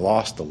died, and I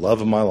lost the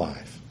love of my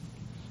life,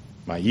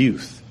 my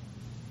youth.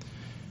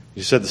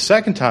 She said, the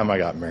second time I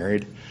got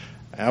married,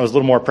 I was a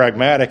little more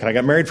pragmatic, and I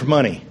got married for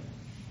money.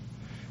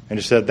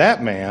 And she said,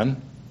 that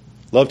man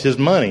loved his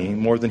money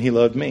more than he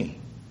loved me.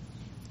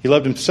 He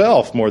loved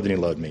himself more than he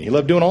loved me. He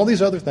loved doing all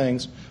these other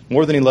things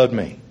more than he loved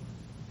me.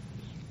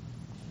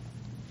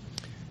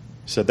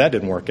 He said, that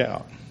didn't work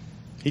out.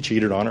 He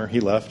cheated on her. He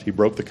left. He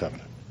broke the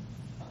covenant.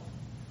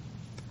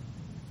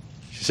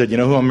 She said, you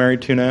know who I'm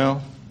married to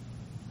now?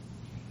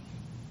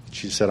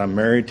 She said, I'm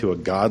married to a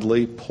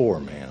godly poor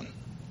man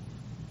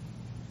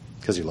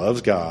because he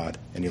loves God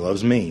and he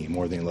loves me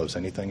more than he loves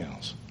anything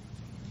else.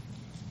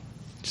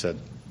 She said,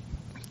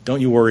 don't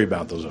you worry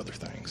about those other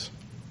things.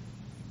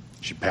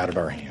 She patted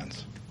our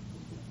hands.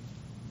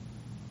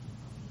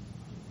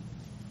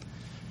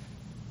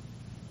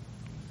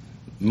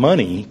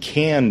 Money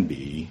can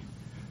be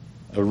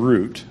a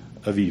root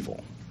of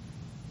evil.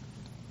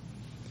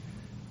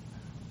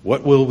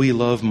 What will we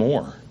love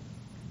more?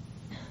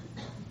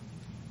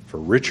 For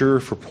richer,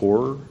 for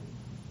poorer?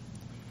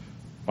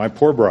 My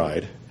poor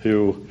bride,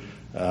 who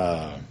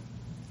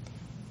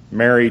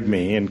married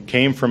me and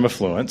came from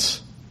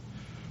affluence,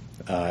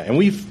 and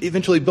we've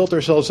eventually built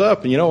ourselves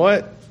up, and you know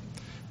what?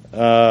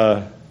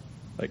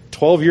 Like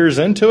 12 years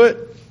into it,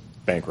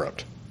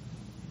 bankrupt.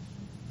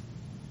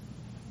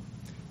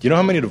 Do you know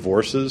how many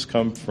divorces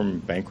come from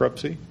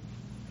bankruptcy?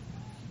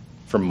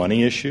 From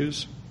money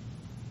issues?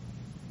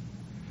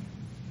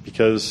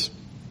 Because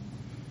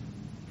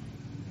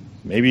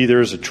maybe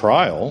there's a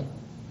trial.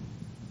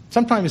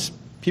 Sometimes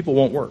people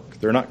won't work.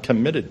 They're not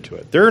committed to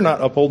it. They're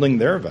not upholding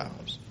their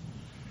vows.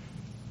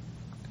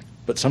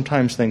 But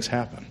sometimes things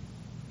happen.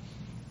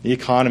 The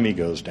economy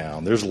goes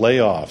down. There's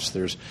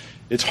layoffs.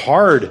 It's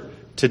hard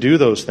to do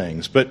those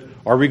things. But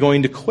are we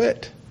going to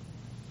quit?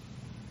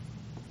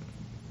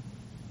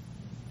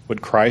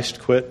 Would Christ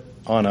quit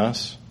on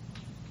us?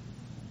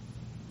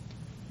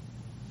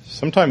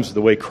 Sometimes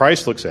the way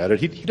Christ looks at it,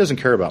 he doesn't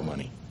care about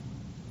money.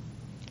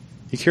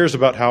 He cares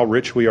about how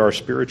rich we are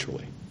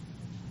spiritually.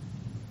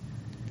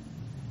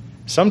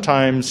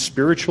 Sometimes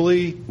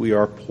spiritually we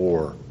are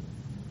poor.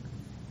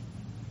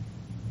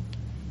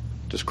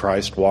 Does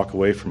Christ walk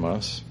away from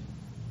us?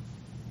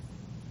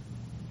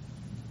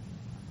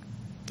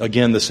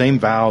 Again, the same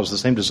vows, the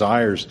same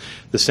desires,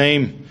 the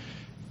same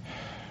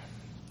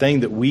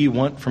thing that we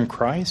want from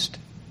Christ.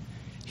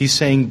 He's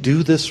saying,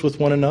 do this with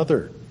one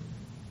another.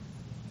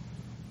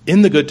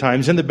 In the good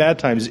times, in the bad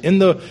times, in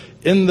the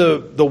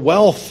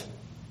wealth,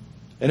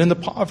 and in the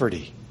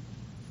poverty.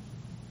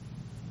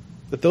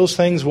 That those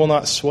things will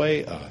not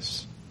sway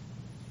us.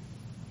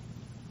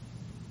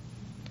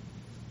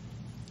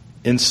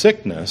 In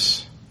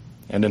sickness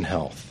and in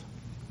health.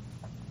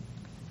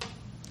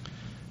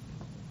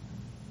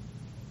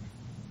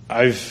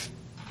 I've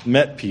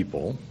met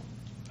people.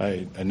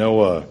 I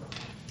know a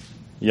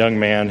young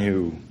man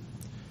who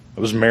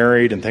was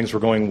married and things were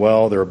going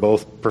well. They were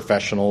both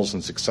professionals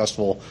and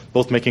successful,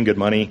 both making good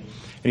money.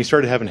 And he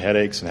started having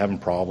headaches and having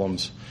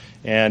problems.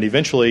 And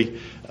eventually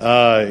he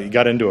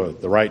got into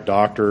the right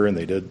doctor, and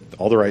they did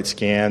all the right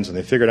scans, and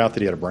they figured out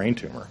that he had a brain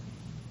tumor,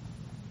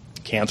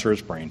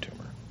 cancerous brain tumor.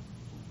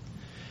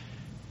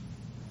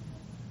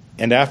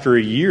 And after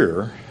a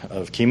year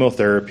of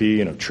chemotherapy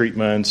and of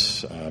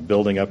treatments,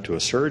 building up to a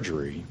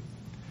surgery,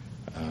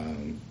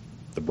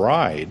 the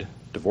bride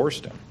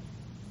divorced him.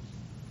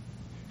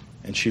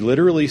 And she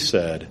literally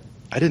said,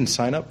 I didn't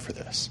sign up for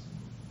this.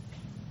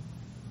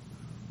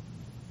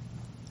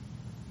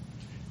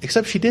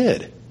 Except she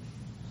did.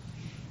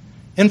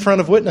 In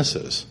front of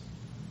witnesses.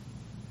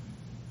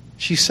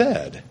 She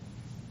said,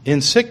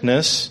 in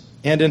sickness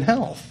and in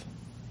health.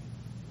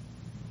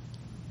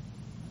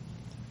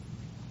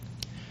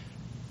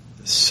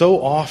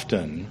 So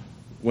often,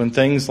 when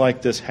things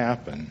like this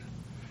happen,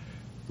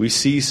 we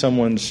see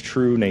someone's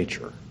true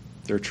nature,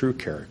 their true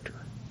character.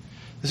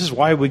 This is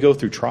why we go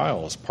through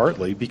trials,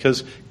 partly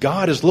because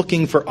God is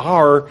looking for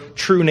our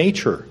true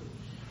nature,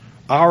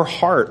 our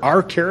heart,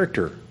 our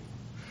character.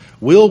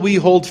 Will we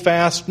hold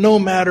fast no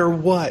matter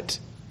what?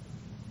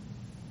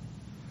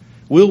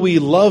 Will we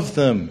love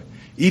them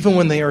even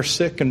when they are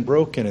sick and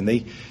broken and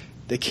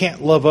they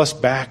can't love us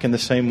back in the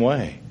same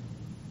way?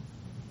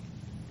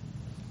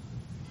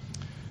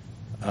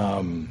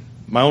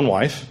 My own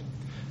wife,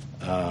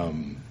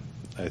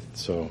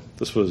 so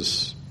this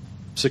was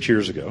 6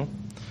 years ago,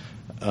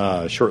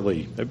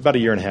 shortly, about a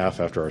year and a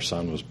half after our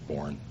son was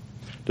born,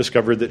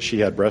 discovered that she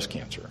had breast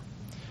cancer.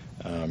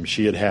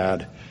 She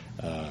had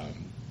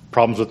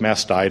problems with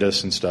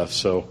mastitis and stuff,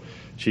 so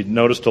she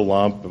noticed a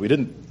lump, but we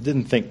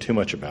didn't think too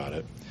much about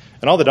it.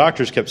 And all the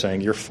doctors kept saying,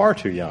 you're far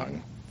too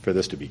young for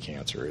this to be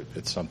cancer.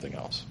 It's something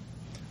else.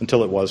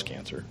 Until it was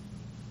cancer.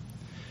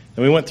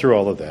 And we went through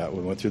all of that.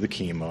 We went through the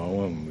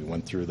chemo, and we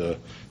went through the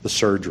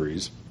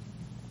surgeries.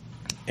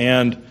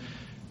 And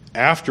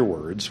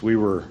afterwards,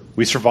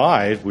 we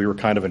survived. We were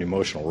kind of an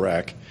emotional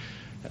wreck,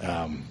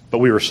 but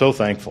we were so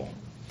thankful.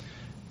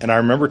 And I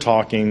remember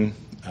talking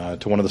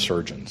to one of the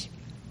surgeons,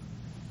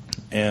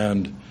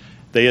 and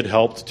they had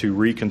helped to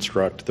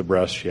reconstruct the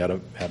breast. She had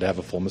to have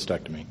a full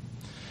mastectomy.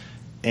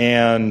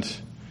 And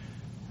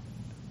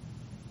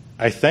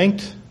I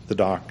thanked the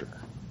doctor.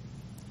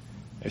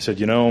 I said,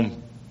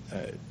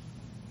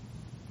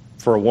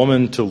 for a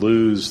woman to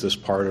lose this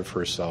part of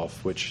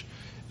herself, which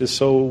is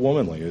so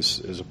womanly,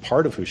 is a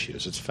part of who she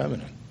is. It's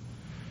feminine.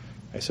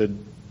 I said,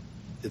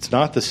 it's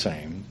not the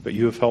same, but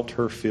you have helped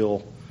her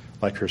feel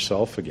like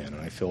herself again.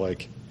 And I feel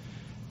like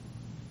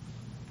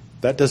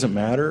that doesn't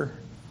matter,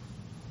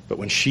 but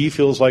when she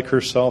feels like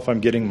herself, I'm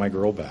getting my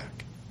girl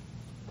back.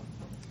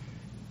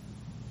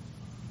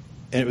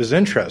 And it was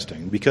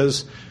interesting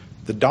because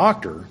the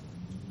doctor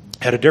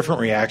had a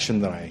different reaction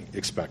than I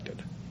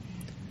expected.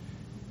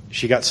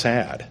 She got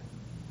sad.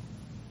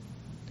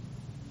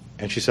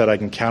 And she said, I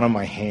can count on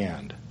my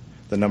hand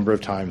the number of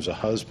times a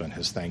husband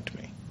has thanked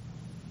me.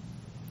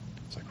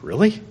 It's like,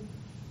 really?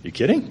 You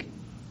kidding?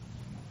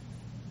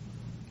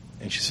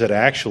 And she said,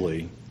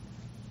 actually,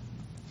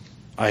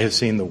 I have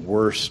seen the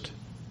worst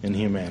in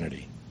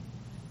humanity.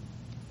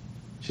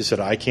 She said,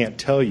 I can't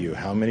tell you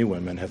how many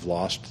women have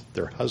lost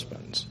their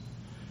husbands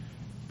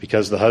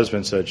because the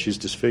husband said, she's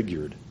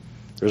disfigured.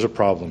 There's a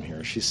problem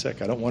here. She's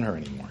sick. I don't want her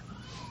anymore.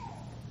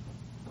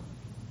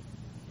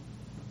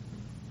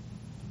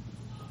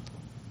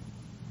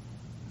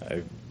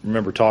 I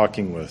remember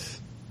talking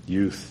with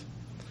youth,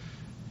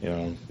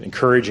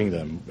 encouraging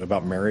them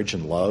about marriage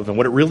and love and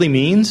what it really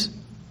means.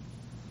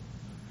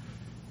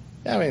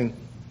 I mean,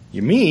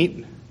 you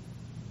meet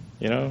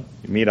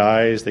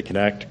eyes, they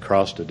connect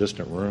across a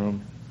distant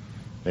room.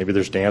 Maybe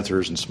there's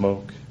dancers and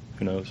smoke.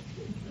 Who knows?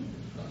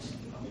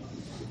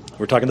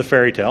 We're talking the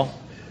fairy tale.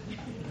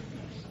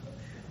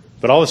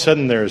 But all of a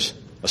sudden there's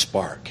a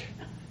spark.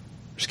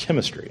 There's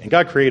chemistry. And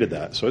God created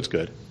that, so it's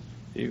good.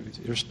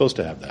 You're supposed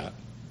to have that.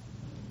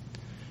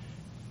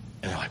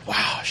 And they're like,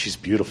 wow, she's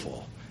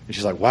beautiful. And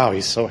she's like, wow,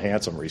 he's so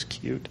handsome, or he's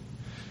cute.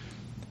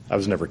 I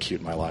was never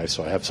cute in my life,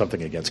 so I have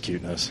something against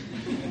cuteness.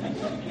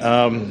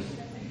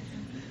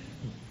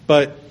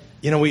 But,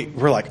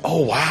 we're like,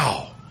 oh,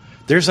 wow,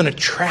 there's an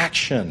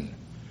attraction.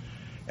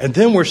 And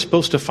then we're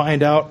supposed to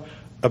find out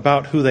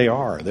about who they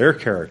are, their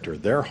character,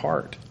 their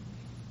heart.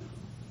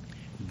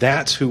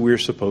 That's who we're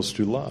supposed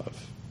to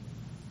love,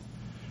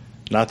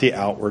 not the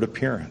outward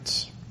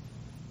appearance.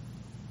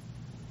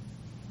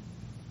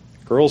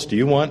 Girls, do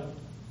you want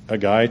a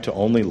guy to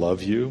only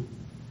love you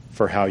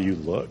for how you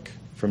look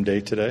from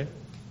day to day?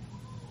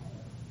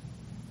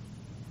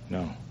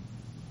 No.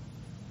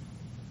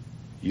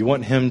 You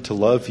want him to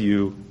love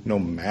you no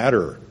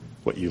matter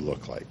what you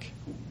look like.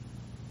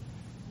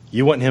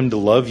 You want him to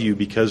love you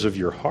because of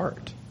your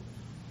heart.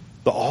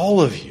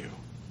 All of you.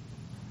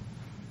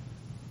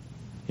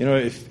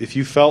 If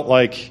you felt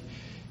like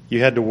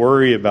you had to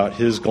worry about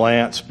his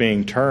glance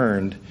being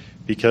turned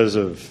because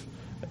of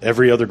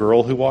every other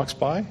girl who walks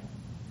by,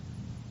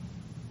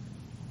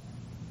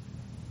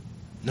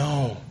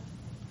 no.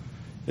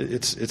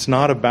 It's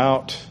not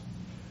about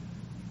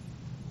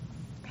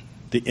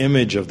the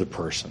image of the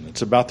person.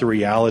 It's about the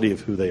reality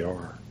of who they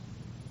are.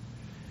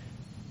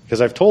 Because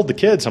I've told the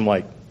kids, I'm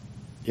like,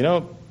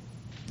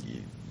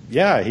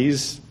 yeah,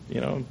 he's,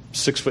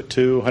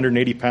 6'2",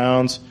 180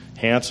 pounds,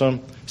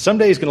 handsome.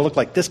 Someday he's going to look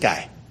like this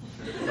guy.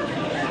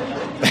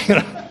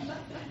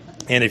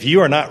 And if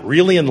you are not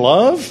really in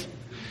love,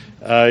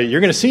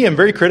 you're going to see him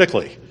very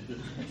critically.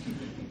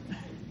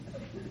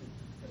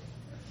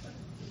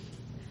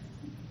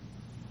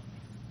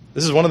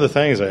 This is one of the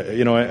things,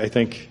 I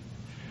think,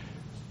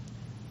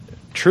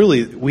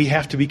 truly, we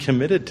have to be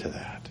committed to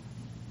that.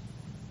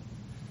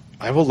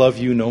 I will love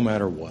you no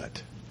matter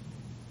what.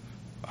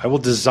 I will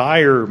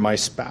desire my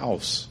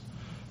spouse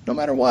no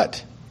matter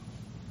what.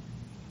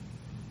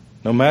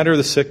 No matter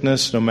the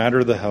sickness, no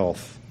matter the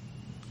health.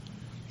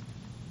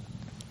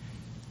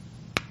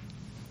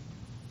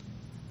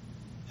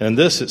 And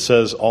this, it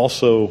says,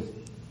 also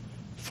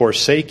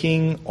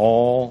forsaking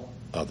all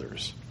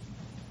others.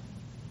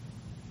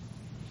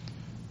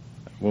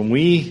 When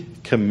we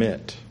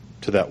commit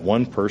to that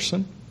one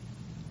person,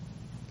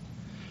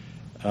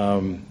 how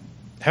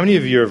many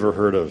of you ever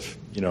heard of,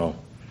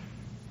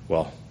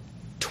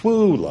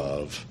 twoo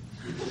love?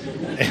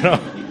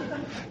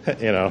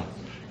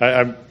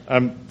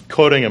 I'm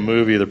quoting a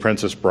movie, The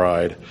Princess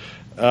Bride,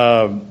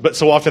 but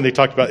so often they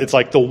talk about it's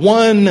like the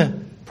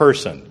one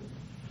person.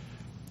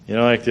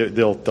 Like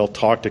they'll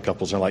talk to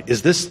couples and they're like,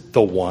 "Is this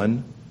the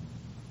one?"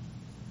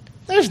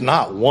 There's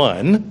not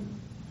one.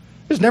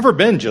 There's never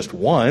been just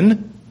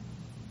one.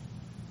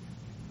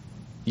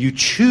 You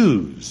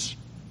choose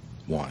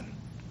one.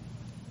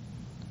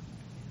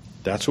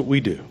 That's what we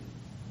do.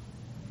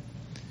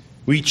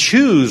 We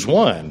choose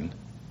one,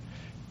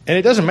 and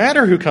it doesn't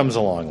matter who comes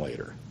along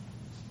later.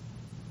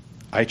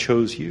 I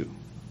chose you.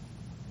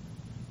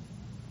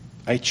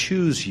 I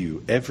choose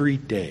you every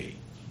day,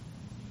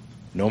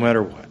 no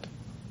matter what.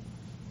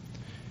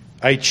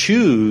 I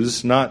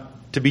choose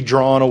not to be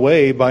drawn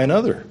away by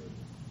another.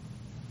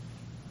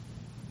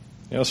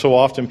 So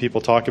often people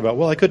talk about,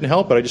 well, I couldn't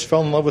help it. I just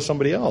fell in love with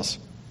somebody else.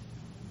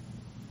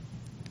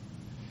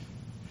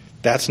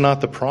 That's not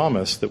the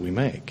promise that we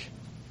make.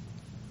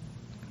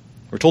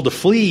 We're told to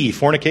flee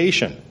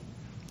fornication.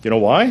 You know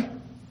why?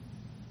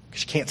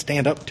 Because you can't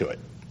stand up to it.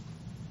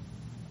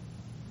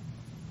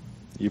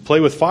 You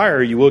play with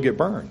fire, you will get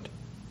burned.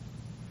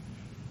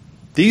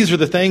 These are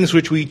the things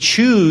which we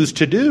choose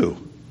to do.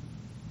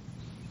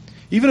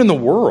 Even in the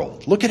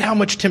world, look at how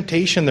much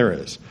temptation there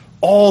is.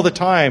 All the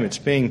time it's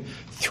being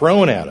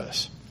thrown at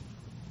us.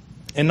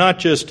 And not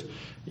just,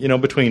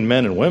 between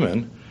men and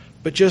women,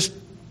 but just,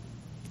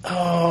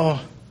 you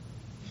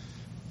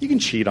can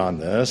cheat on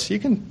this. You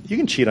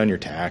can cheat on your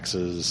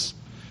taxes.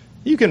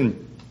 You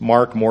can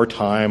mark more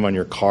time on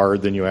your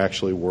card than you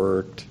actually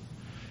worked.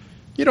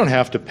 You don't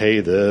have to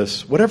pay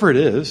this. Whatever it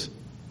is,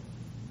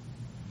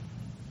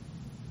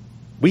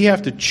 we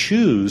have to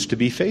choose to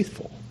be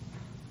faithful.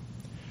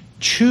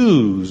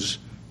 Choose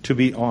to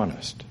be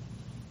honest.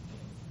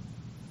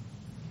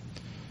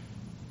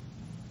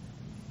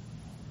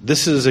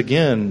 This is,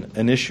 again,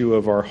 an issue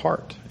of our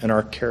heart and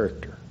our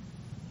character.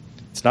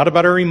 It's not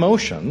about our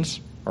emotions,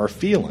 our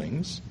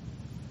feelings.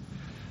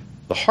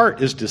 The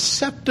heart is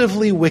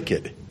deceptively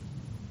wicked.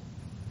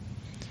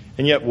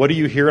 And yet, what do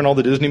you hear in all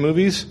the Disney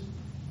movies?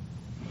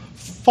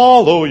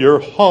 Follow your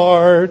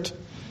heart.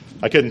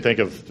 I couldn't think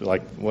of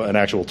an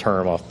actual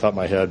term off the top of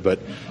my head, but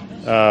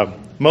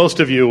most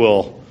of you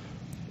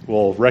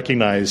will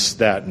recognize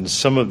that in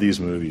some of these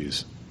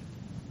movies.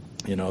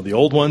 The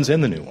old ones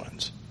and the new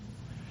ones.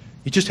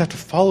 You just have to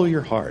follow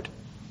your heart.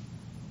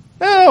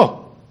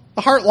 No!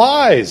 The heart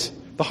lies.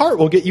 The heart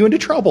will get you into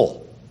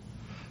trouble.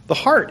 The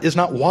heart is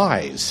not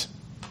wise.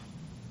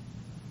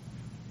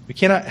 We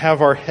cannot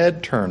have our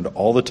head turned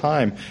all the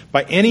time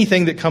by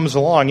anything that comes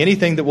along,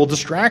 anything that will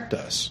distract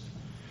us.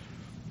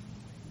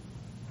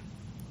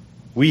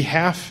 We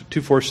have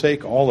to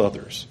forsake all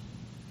others.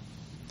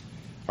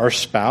 Our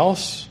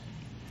spouse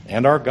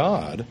and our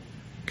God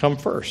come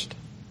first.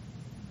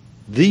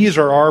 These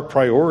are our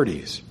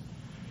priorities.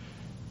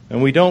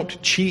 And we don't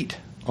cheat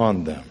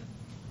on them.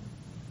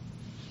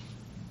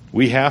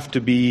 We have to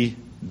be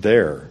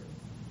there.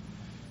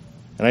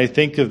 And I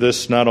think of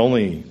this not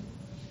only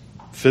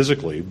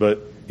physically, but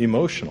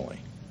emotionally.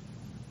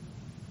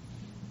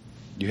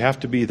 You have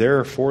to be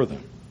there for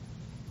them.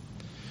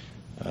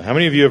 How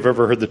many of you have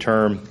ever heard the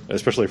term,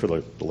 especially for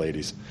the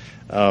ladies,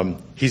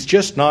 he's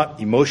just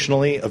not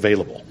emotionally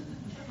available?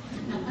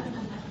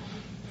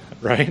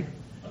 Right?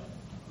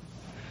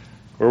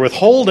 We're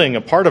withholding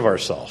a part of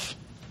ourselves.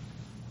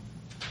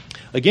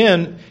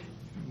 Again,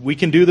 we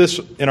can do this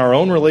in our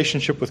own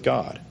relationship with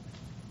God.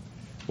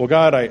 Well,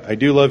 God, I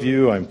do love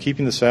you. I'm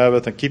keeping the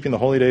Sabbath. I'm keeping the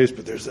holy days.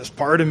 But there's this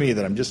part of me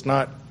that I'm just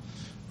not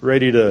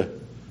ready to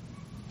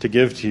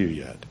give to you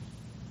yet.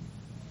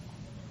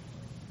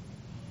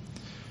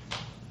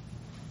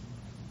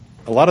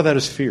 A lot of that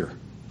is fear.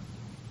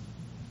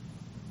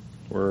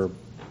 We're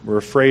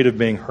afraid of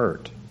being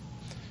hurt.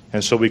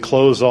 And so we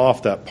close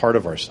off that part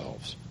of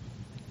ourselves.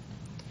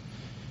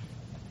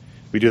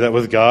 We do that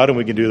with God, and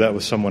we can do that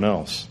with someone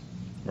else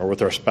or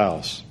with our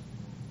spouse.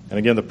 And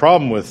again, the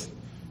problem with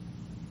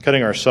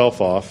cutting ourselves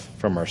off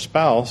from our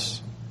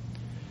spouse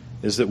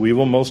is that we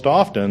will most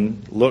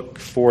often look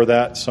for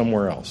that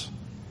somewhere else.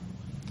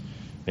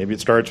 Maybe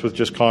it starts with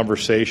just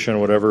conversation or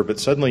whatever, but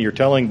suddenly you're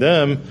telling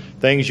them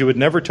things you would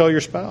never tell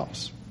your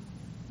spouse.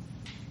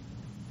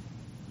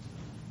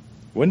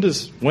 When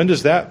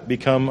does that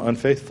become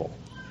unfaithful?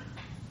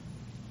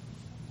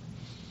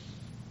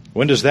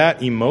 When does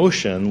that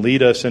emotion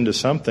lead us into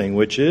something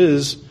which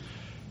is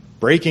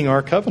breaking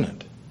our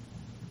covenant?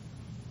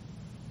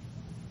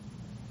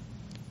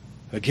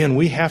 Again,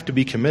 we have to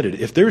be committed.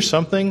 If there's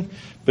something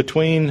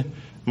between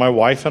my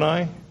wife and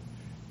I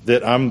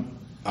that I'm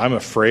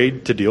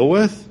afraid to deal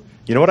with,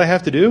 you know what I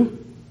have to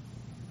do?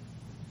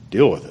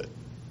 Deal with it.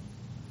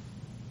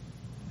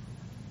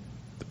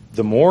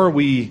 The more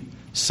we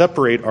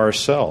separate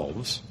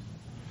ourselves,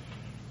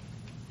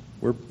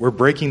 we're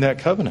breaking that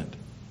covenant.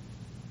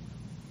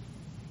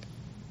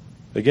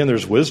 Again,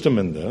 there's wisdom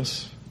in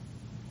this.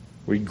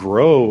 We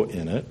grow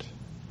in it.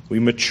 We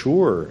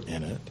mature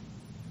in it.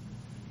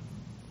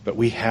 But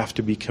we have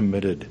to be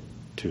committed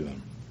to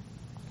them.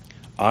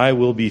 I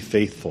will be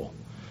faithful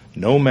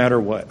no matter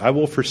what. I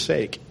will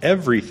forsake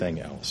everything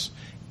else,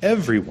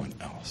 everyone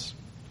else.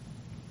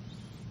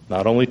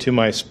 Not only to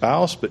my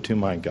spouse, but to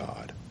my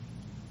God.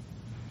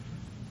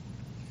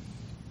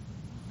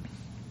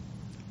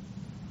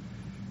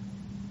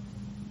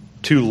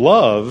 To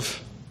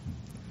love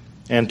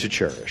and to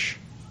cherish.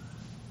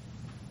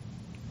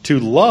 To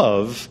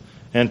love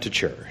and to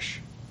cherish.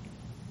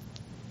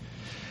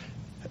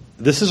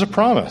 This is a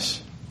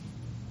promise,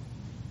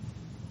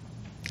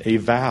 a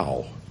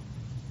vow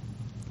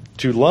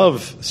to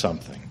love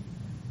something.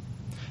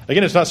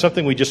 Again, it's not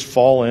something we just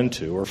fall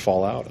into or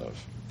fall out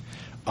of.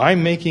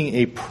 I'm making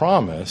a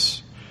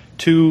promise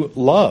to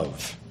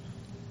love.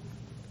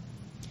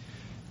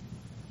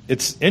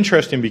 It's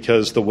interesting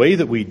because the way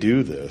that we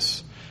do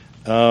this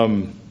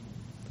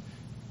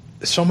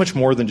is so much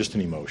more than just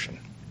an emotion.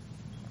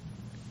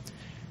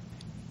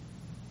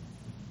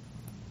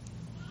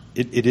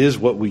 It is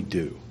what we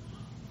do.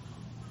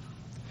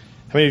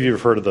 How many of you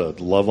have heard of the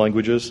love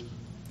languages?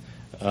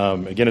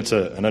 Again, it's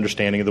an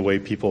understanding of the way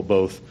people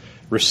both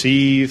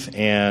receive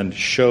and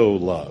show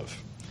love.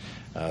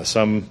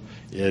 Some,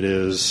 it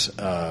is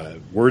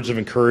words of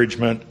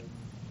encouragement.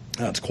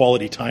 It's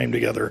quality time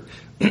together.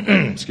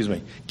 Excuse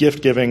me.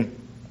 Gift giving,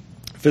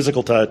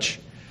 physical touch,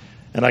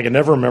 and I can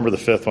never remember the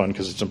fifth one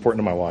because it's important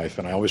to my wife,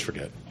 and I always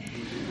forget.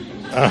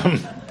 I'm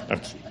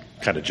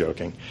kind of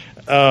joking.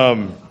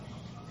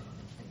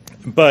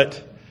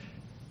 But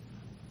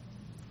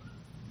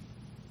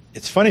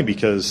it's funny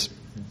because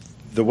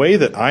the way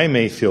that I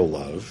may feel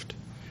loved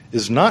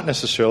is not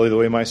necessarily the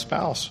way my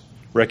spouse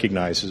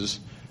recognizes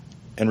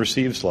and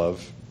receives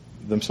love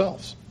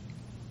themselves.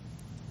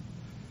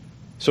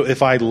 So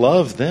if I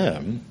love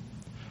them,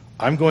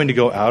 I'm going to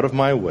go out of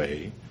my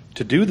way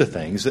to do the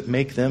things that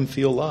make them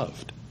feel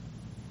loved.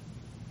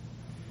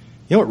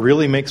 You know what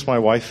really makes my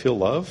wife feel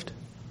loved?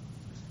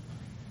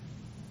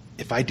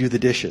 If I do the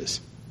dishes.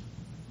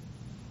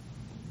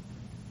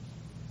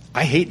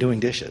 I hate doing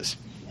dishes.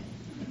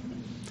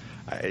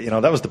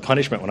 That was the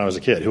punishment when I was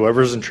a kid.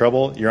 Whoever's in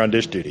trouble, you're on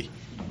dish duty.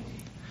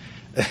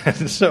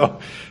 And so,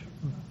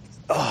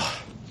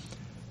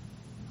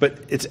 but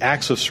it's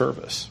acts of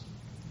service.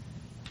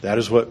 That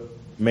is what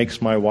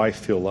makes my wife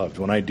feel loved,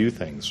 when I do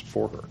things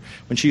for her.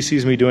 When she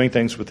sees me doing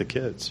things with the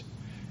kids,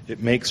 it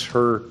makes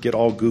her get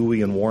all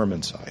gooey and warm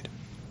inside.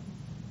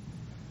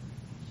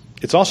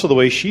 It's also the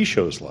way she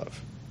shows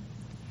love.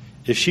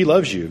 If she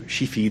loves you,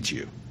 she feeds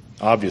you,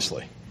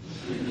 obviously.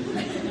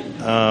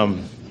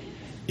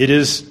 It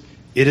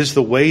is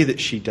the way that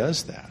she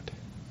does that.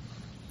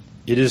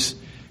 It is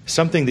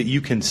something that you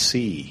can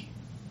see,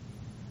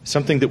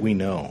 something that we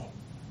know.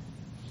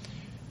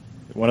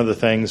 One of the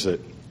things that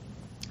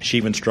she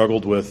even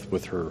struggled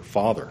with her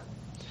father,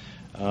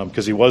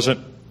 because he wasn't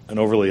an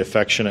overly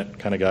affectionate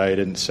kind of guy. He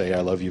didn't say,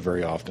 "I love you"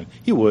 very often.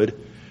 He would.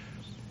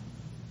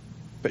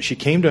 But she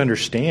came to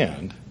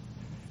understand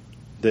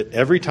that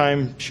every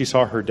time she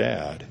saw her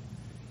dad,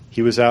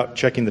 he was out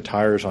checking the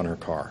tires on her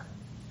car.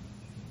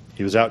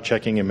 He was out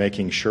checking and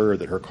making sure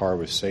that her car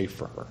was safe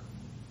for her,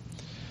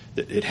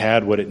 that it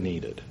had what it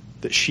needed,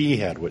 that she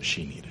had what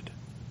she needed.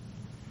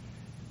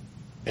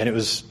 And it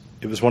was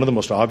one of the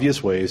most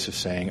obvious ways of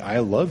saying, "I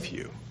love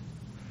you,"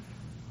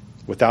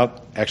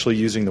 without actually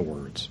using the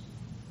words.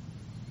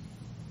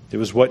 It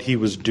was what he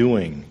was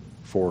doing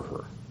for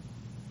her.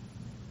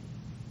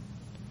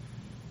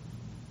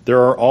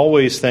 There are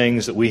always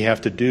things that we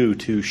have to do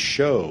to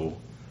show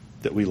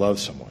that we love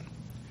someone.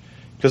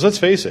 Because let's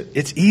face it,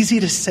 it's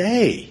easy to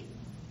say.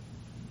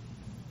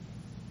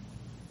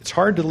 It's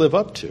hard to live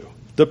up to.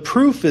 The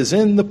proof is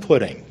in the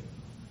pudding.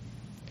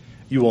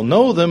 You will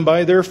know them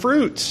by their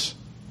fruits.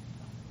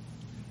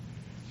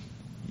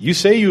 You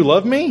say you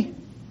love me?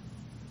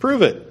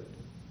 Prove it.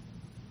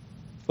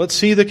 Let's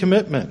see the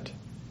commitment.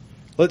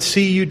 Let's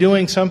see you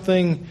doing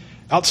something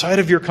outside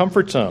of your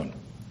comfort zone.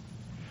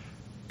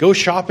 Go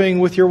shopping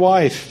with your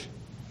wife.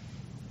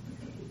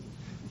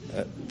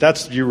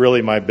 That's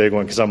really my big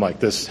one, because I'm like,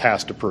 this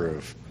has to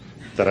prove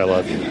that I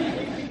love you.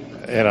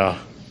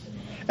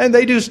 And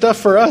they do stuff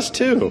for us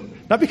too.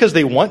 Not because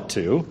they want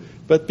to,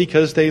 but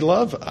because they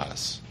love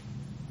us.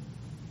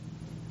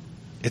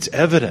 It's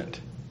evident.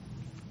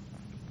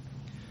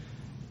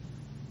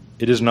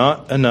 It is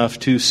not enough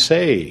to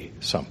say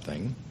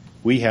something.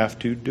 We have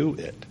to do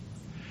it.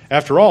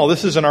 After all,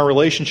 this is in our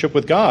relationship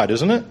with God,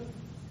 isn't it?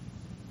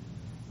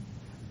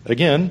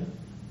 Again,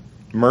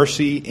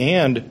 mercy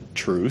and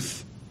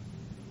truth.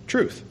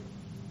 Truth.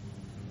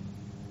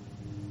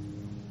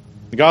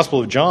 The Gospel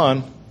of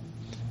John,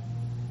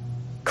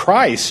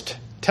 Christ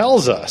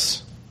tells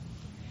us,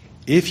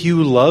 "If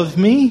you love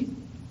me,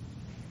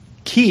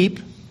 keep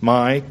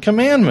my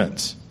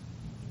commandments."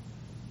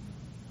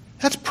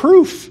 That's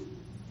proof.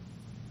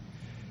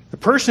 The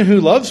person who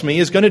loves me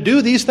is going to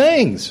do these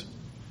things.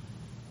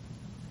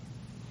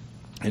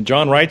 And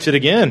John writes it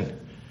again.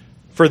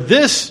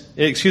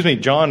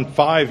 John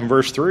 5 and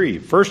verse 3.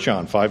 1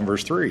 John 5 and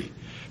verse 3.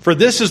 "For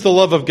this is the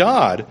love of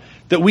God,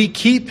 that we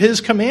keep his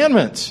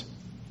commandments,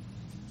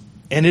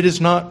 and it is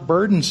not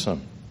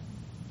burdensome."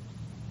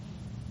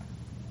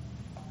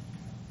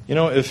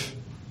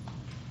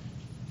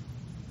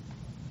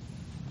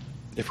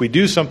 If we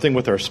do something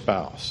with our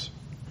spouse,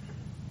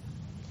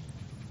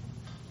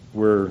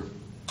 we're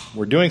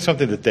doing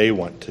something that they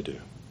want to do.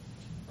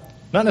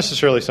 Not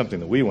necessarily something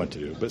that we want to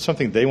do, but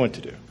something they want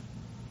to do.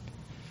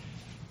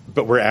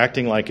 But we're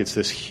acting like it's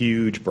this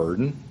huge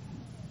burden.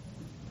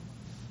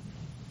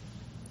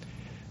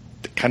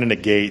 It kind of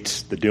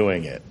negates the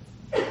doing it,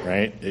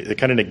 right? It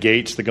kind of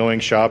negates the going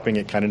shopping.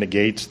 It kind of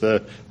negates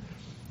the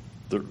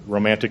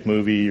romantic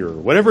movie or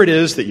whatever it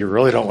is that you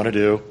really don't want to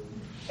do.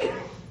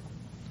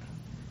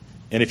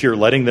 And if you're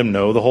letting them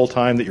know the whole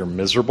time that you're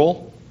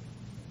miserable,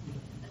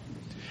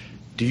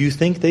 do you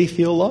think they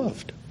feel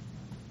loved?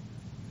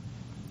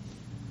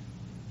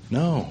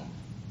 No.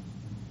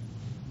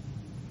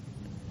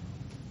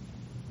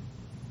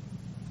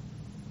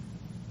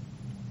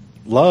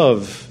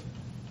 Love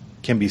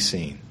can be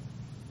seen.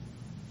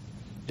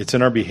 It's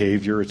in our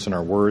behavior, it's in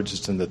our words,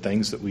 it's in the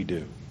things that we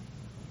do.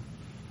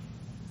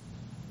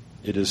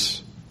 It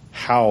is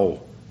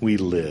how we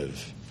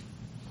live,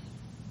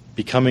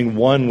 becoming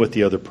one with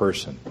the other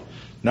person.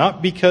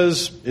 Not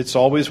because it's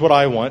always what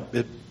I want,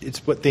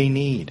 it's what they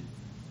need.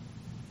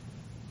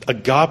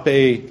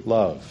 Agape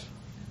love.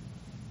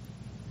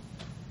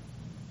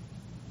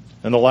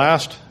 And the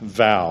last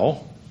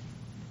vow,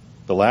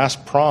 the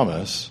last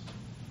promise,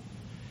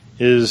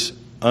 is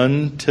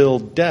until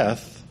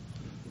death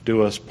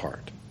do us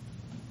part.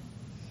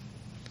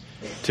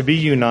 To be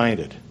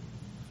united.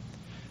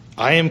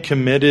 I am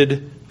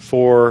committed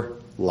for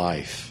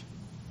life.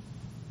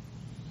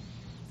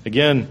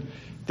 Again,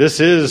 this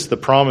is the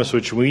promise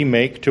which we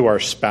make to our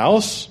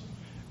spouse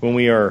when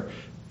we are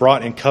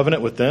brought in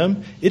covenant with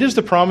them. It is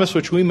the promise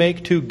which we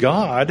make to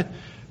God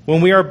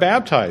when we are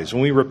baptized,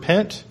 when we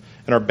repent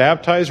and are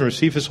baptized and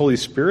receive His Holy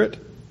Spirit.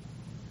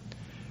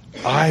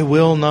 I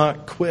will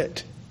not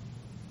quit.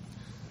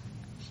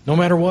 No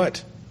matter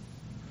what.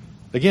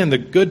 Again, the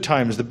good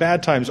times, the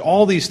bad times,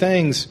 all these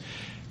things,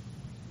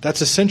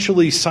 that's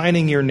essentially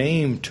signing your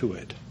name to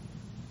it.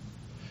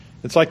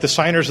 It's like the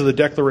signers of the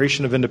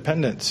Declaration of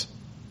Independence.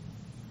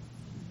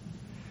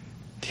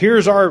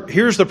 Here's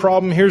the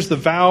problem, here's the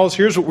vows,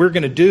 here's what we're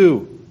going to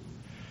do.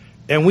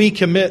 And we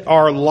commit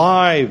our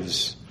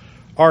lives,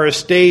 our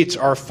estates,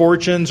 our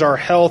fortunes, our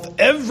health,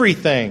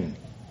 everything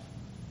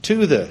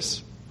to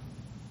this.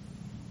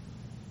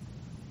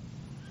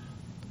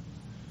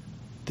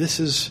 This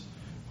is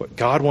what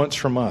God wants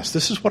from us.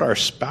 This is what our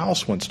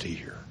spouse wants to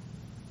hear.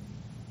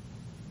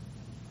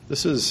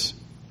 This is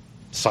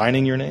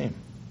signing your name.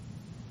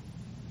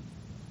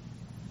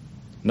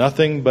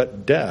 Nothing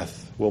but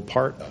death will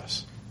part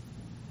us.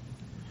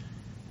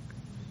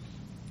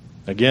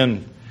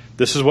 Again,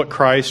 this is what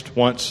Christ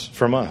wants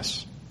from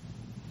us.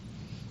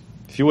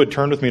 If you would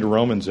turn with me to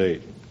Romans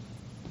 8.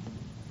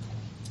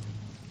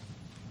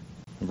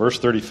 Verse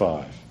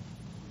 35.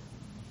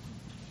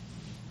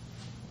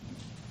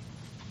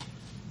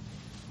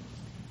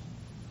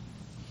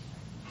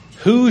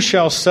 Who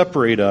shall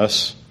separate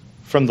us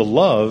from the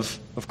love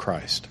of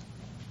Christ?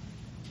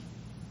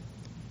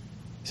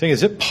 He's saying,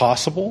 is it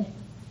possible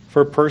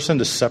for a person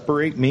to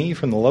separate me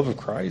from the love of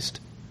Christ?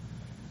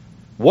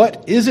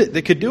 What is it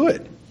that could do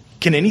it?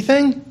 Can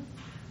anything?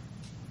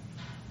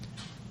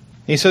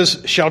 He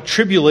says, shall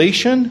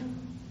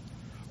tribulation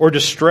or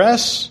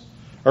distress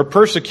or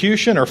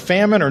persecution or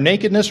famine or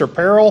nakedness or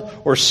peril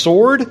or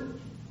sword?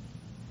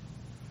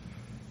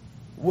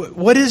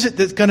 What is it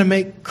that's going to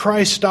make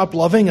Christ stop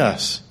loving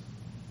us?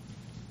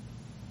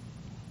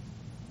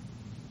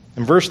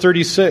 In verse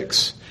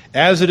 36,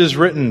 as it is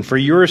written, for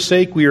your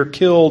sake we are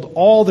killed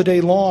all the day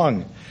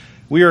long.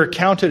 We are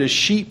accounted as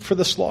sheep for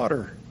the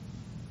slaughter.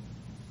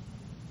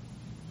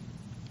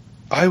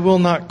 I will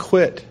not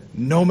quit,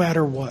 no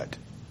matter what.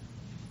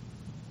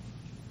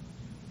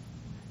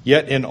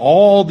 Yet in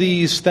all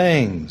these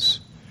things,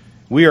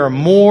 we are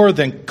more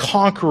than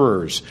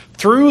conquerors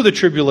through the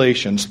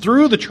tribulations,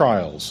 through the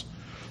trials,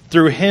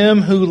 through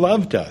Him who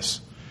loved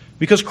us,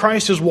 because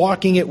Christ is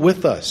walking it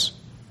with us.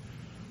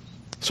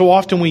 So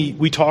often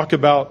we talk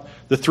about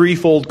the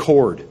threefold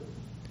cord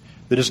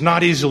that is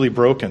not easily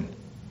broken.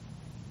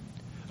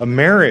 A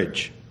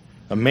marriage,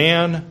 a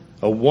man,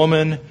 a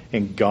woman,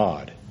 and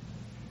God.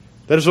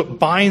 That is what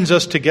binds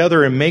us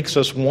together and makes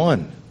us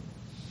one.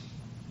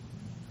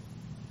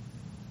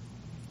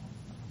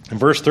 In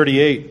verse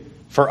 38,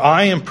 for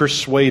I am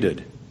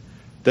persuaded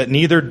that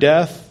neither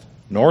death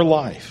nor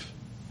life,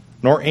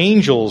 nor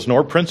angels,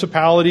 nor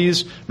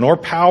principalities, nor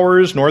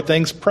powers, nor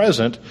things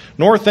present,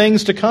 nor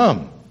things to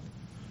come,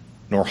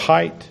 nor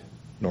height,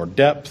 nor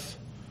depth,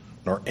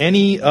 nor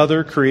any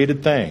other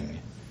created thing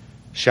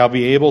shall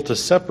be able to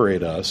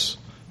separate us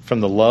from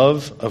the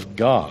love of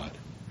God,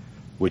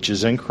 which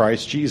is in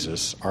Christ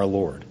Jesus our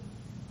Lord.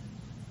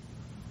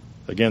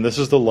 Again, this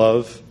is the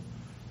love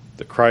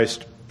that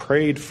Christ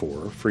prayed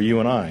for you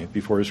and I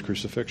before His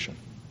crucifixion.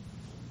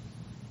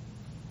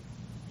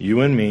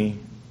 You and me,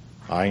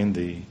 I and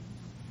thee,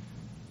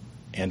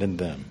 and in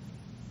them.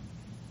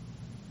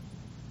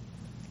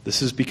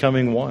 This is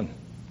becoming one.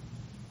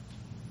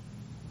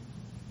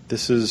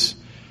 This is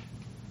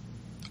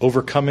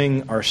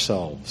overcoming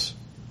ourselves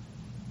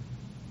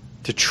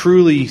to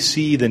truly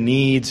see the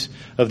needs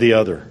of the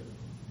other,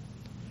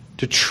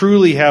 to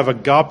truly have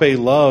agape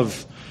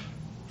love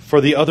for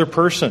the other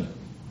person.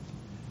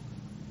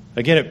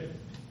 Again, it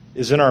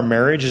is in our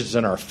marriages, it's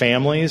in our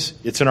families,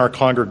 it's in our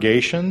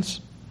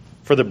congregations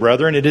for the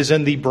brethren, it is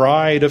in the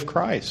bride of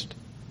Christ.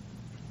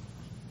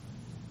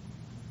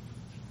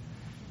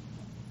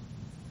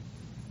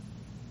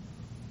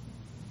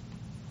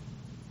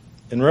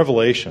 In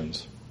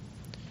Revelations,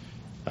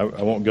 I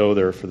won't go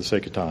there for the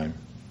sake of time,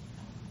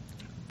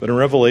 but in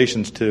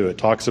Revelations 2, it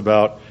talks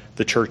about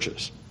the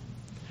churches.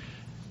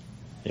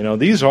 You know,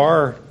 these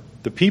are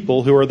the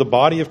people who are the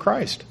body of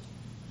Christ.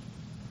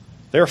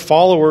 They're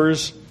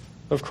followers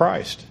of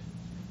Christ.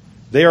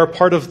 They are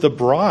part of the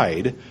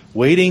bride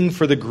waiting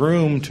for the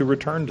groom to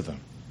return to them.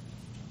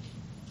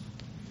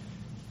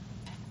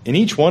 In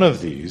each one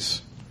of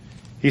these,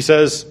 he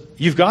says,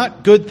 you've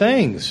got good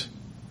things.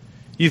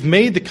 You've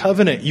made the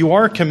covenant. You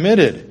are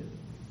committed.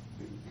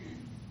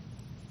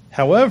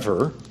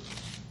 However,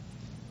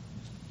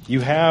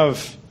 you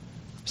have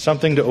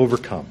something to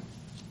overcome.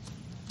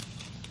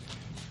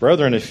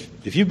 Brethren,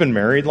 if you've been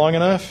married long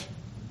enough,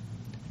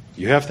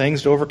 You have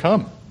things to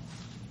overcome.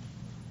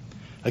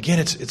 Again,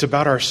 it's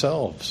about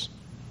ourselves.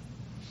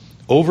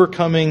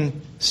 Overcoming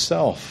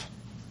self.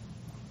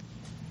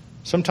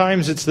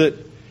 Sometimes it's that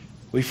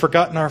we've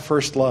forgotten our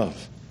first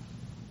love.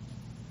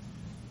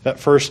 That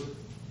first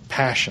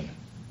passion.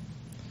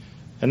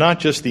 And not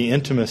just the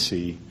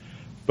intimacy,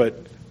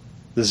 but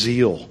the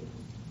zeal,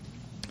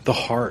 the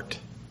heart.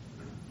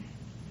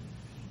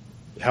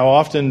 How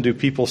often do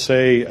people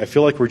say, I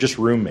feel like we're just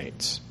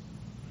roommates.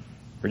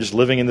 We're just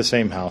living in the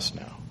same house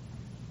now.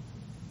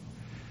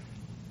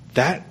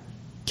 That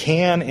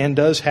can and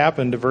does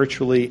happen to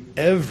virtually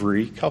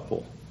every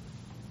couple.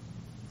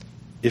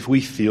 If we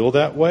feel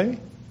that way,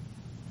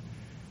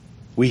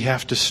 we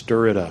have to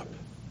stir it up.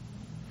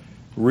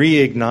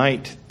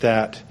 Reignite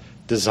that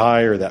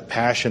desire, that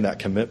passion, that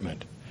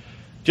commitment.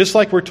 Just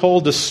like we're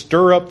told to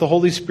stir up the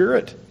Holy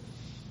Spirit.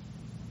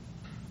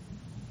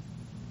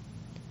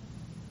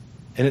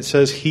 And it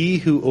says, he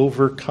who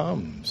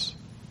overcomes.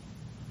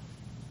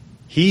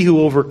 He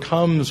who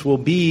overcomes will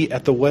be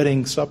at the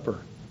wedding supper.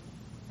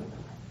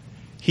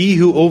 He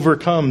who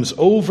overcomes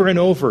over and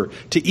over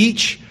to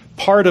each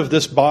part of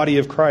this body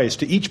of Christ,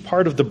 to each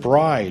part of the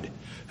bride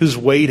who's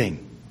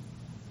waiting.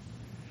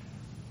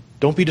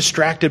 Don't be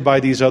distracted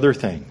by these other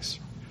things.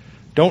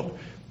 Don't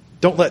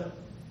let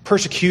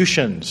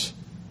persecutions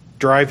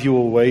drive you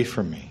away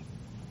from me.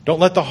 Don't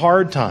let the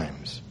hard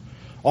times,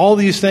 all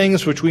these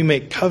things which we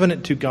make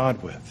covenant to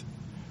God with.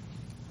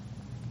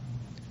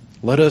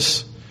 Let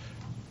us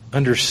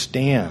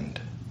understand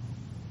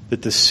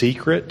that the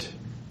secret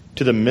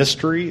to the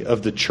mystery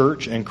of the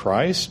church and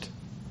Christ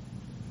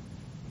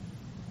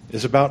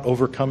is about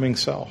overcoming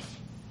self.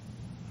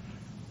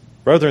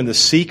 Brethren, the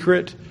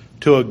secret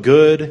to a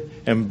good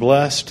and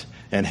blessed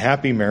and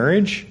happy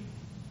marriage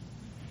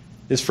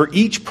is for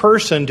each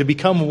person to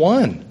become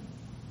one,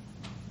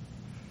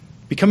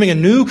 becoming a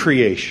new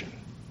creation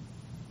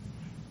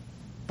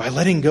by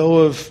letting go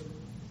of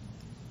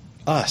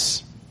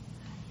us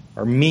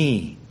or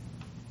me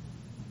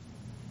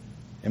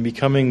and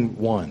becoming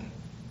one.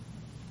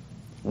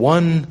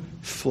 One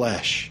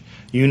flesh,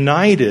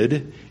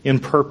 united in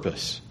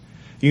purpose,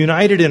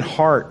 united in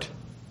heart.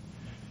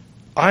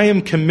 I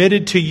am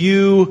committed to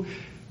you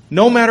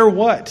no matter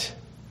what,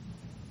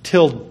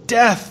 till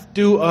death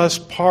do us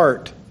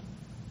part.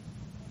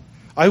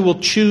 I will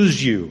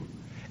choose you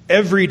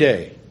every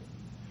day.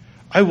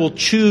 I will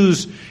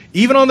choose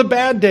even on the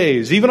bad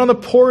days, even on the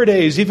poor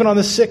days, even on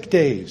the sick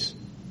days.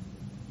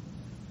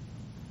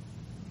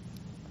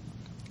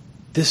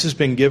 This has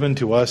been given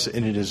to us,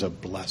 and it is a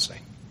blessing.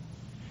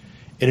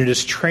 And it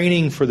is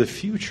training for the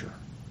future.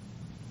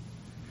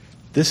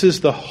 This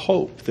is the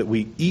hope that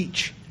we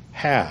each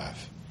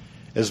have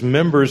as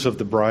members of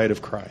the bride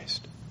of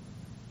Christ.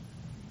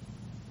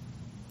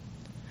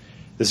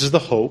 This is the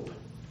hope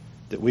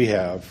that we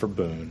have for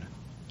Boone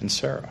and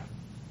Sarah.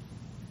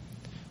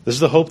 This is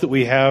the hope that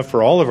we have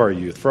for all of our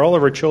youth, for all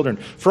of our children,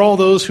 for all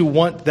those who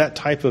want that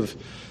type of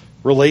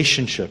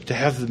relationship, to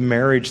have the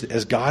marriage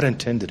as God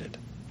intended it,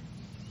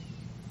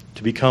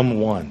 to become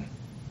one.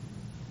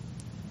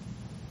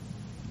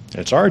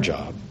 It's our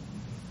job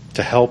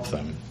to help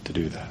them to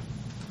do that.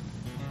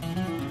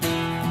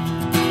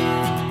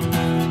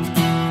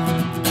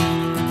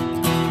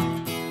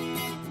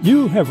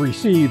 You have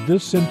received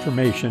this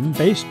information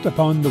based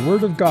upon the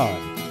Word of God.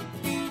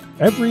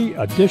 Every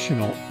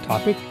additional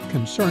topic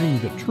concerning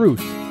the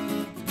truth,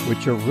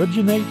 which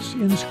originates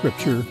in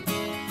Scripture,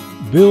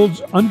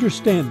 builds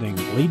understanding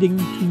leading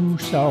to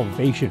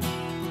salvation.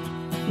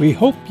 We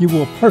hope you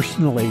will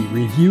personally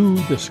review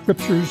the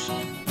Scriptures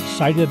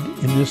cited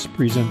in this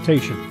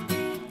presentation.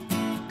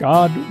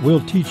 God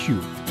will teach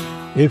you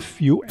if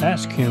you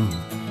ask Him.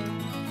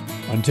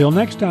 Until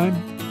next time,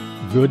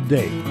 good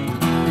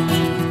day.